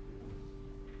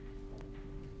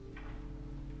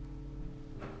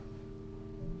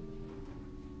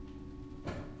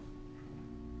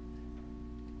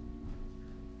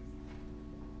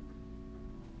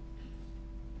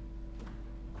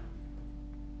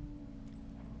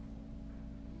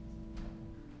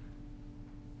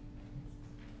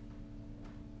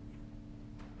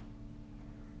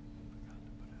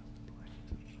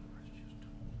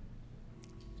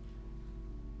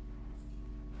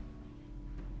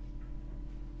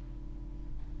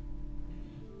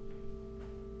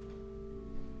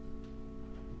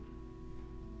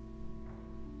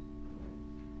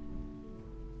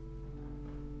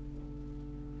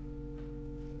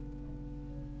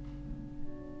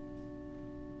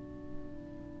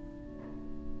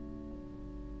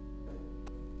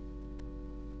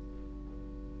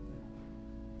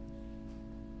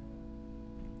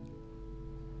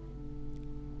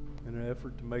 In an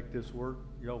effort to make this work,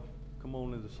 y'all come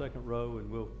on to the second row and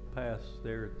we'll pass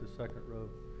there at the second row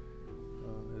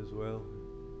as well.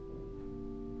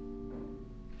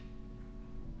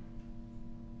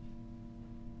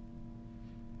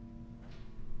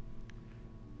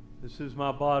 This is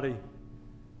my body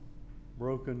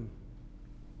broken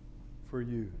for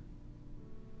you.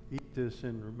 Eat this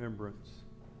in remembrance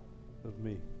of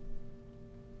me.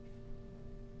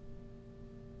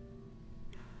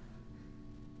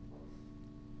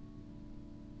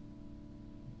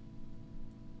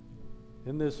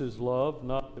 And this is love,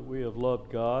 not that we have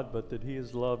loved God, but that he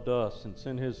has loved us and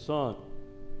sent his Son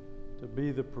to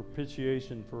be the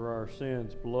propitiation for our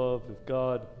sins. Beloved, if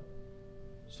God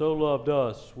so loved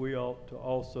us, we ought to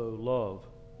also love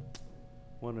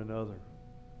one another.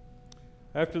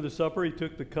 After the supper, he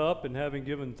took the cup, and having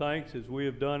given thanks, as we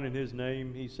have done in his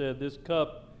name, he said, "This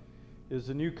cup is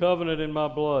the new covenant in my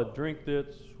blood. Drink this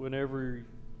whenever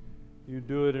you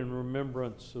do it in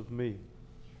remembrance of me."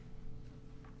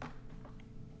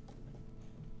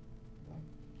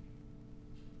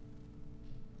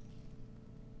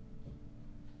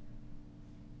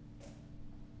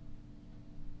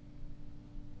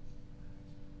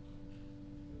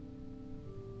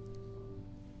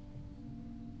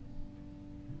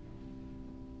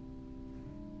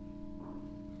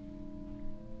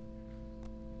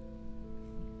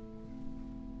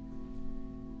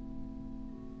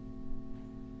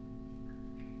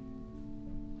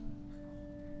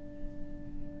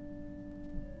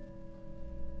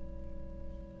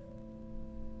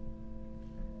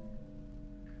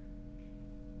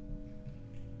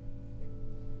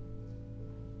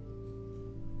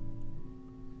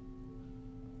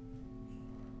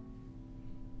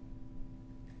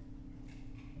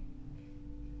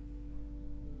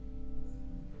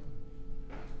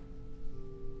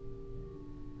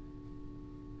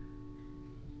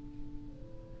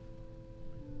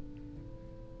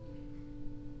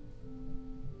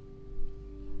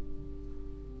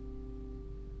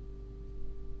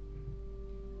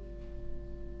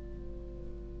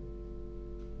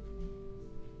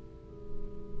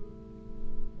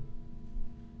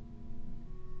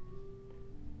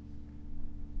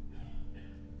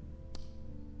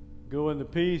 Go in the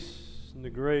peace and the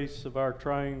grace of our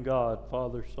triune God,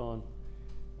 Father, Son,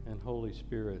 and Holy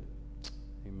Spirit.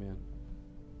 Amen.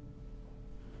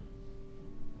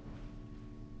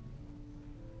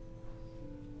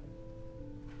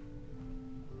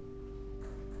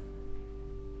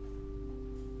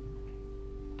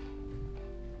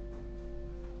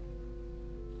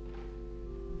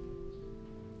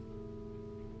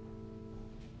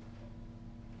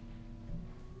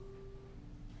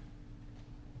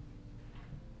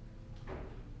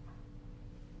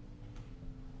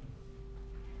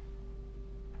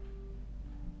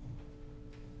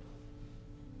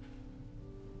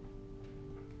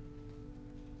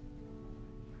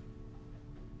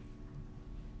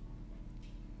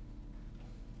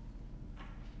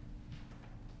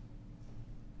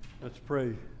 Let's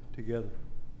pray together.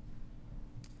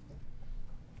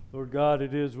 Lord God,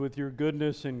 it is with your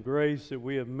goodness and grace that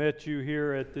we have met you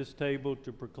here at this table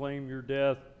to proclaim your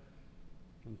death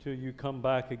until you come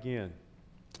back again.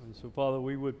 And so, Father,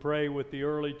 we would pray with the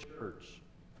early church.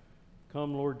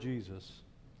 Come, Lord Jesus.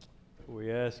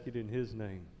 We ask it in his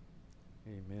name.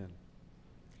 Amen.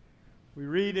 We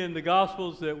read in the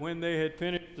Gospels that when they had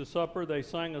finished the supper, they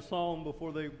sang a song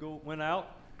before they went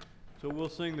out. So we'll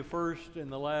sing the first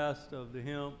and the last of the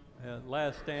hymn,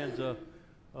 last stanza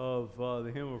of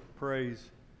the hymn of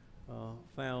praise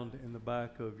found in the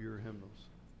back of your hymnals.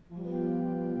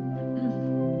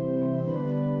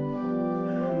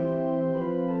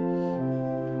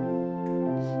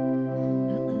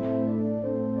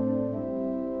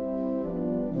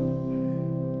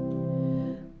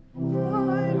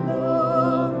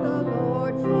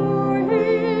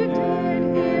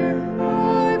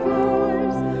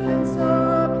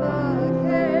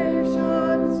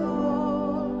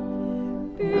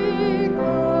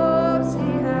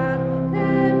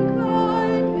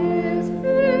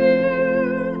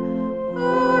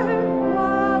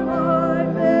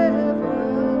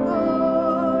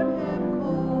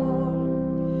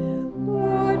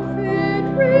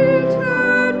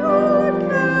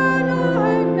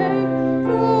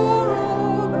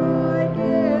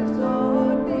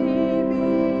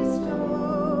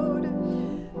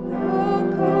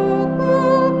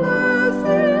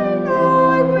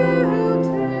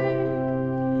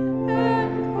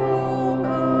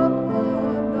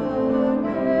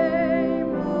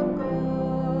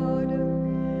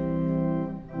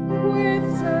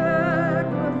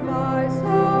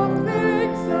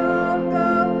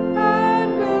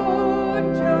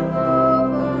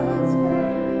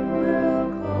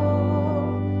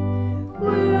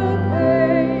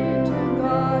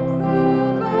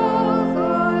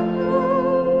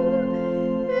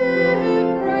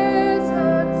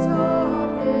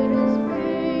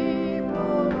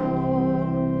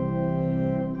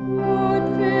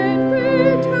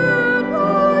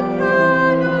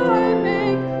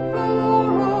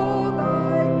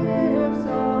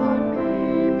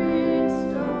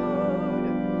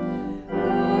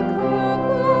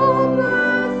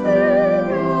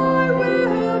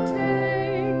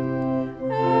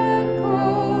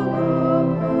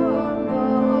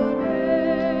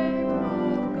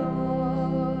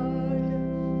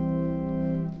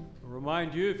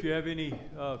 If you have any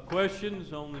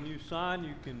questions on the new sign,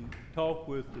 you can talk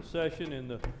with the session in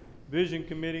the Vision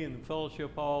Committee in the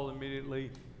Fellowship Hall immediately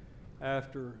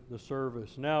after the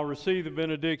service. Now receive the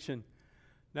benediction.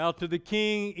 Now to the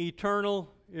King,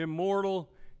 eternal, immortal,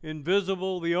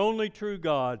 invisible, the only true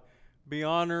God, be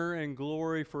honor and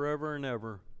glory forever and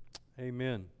ever.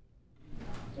 Amen.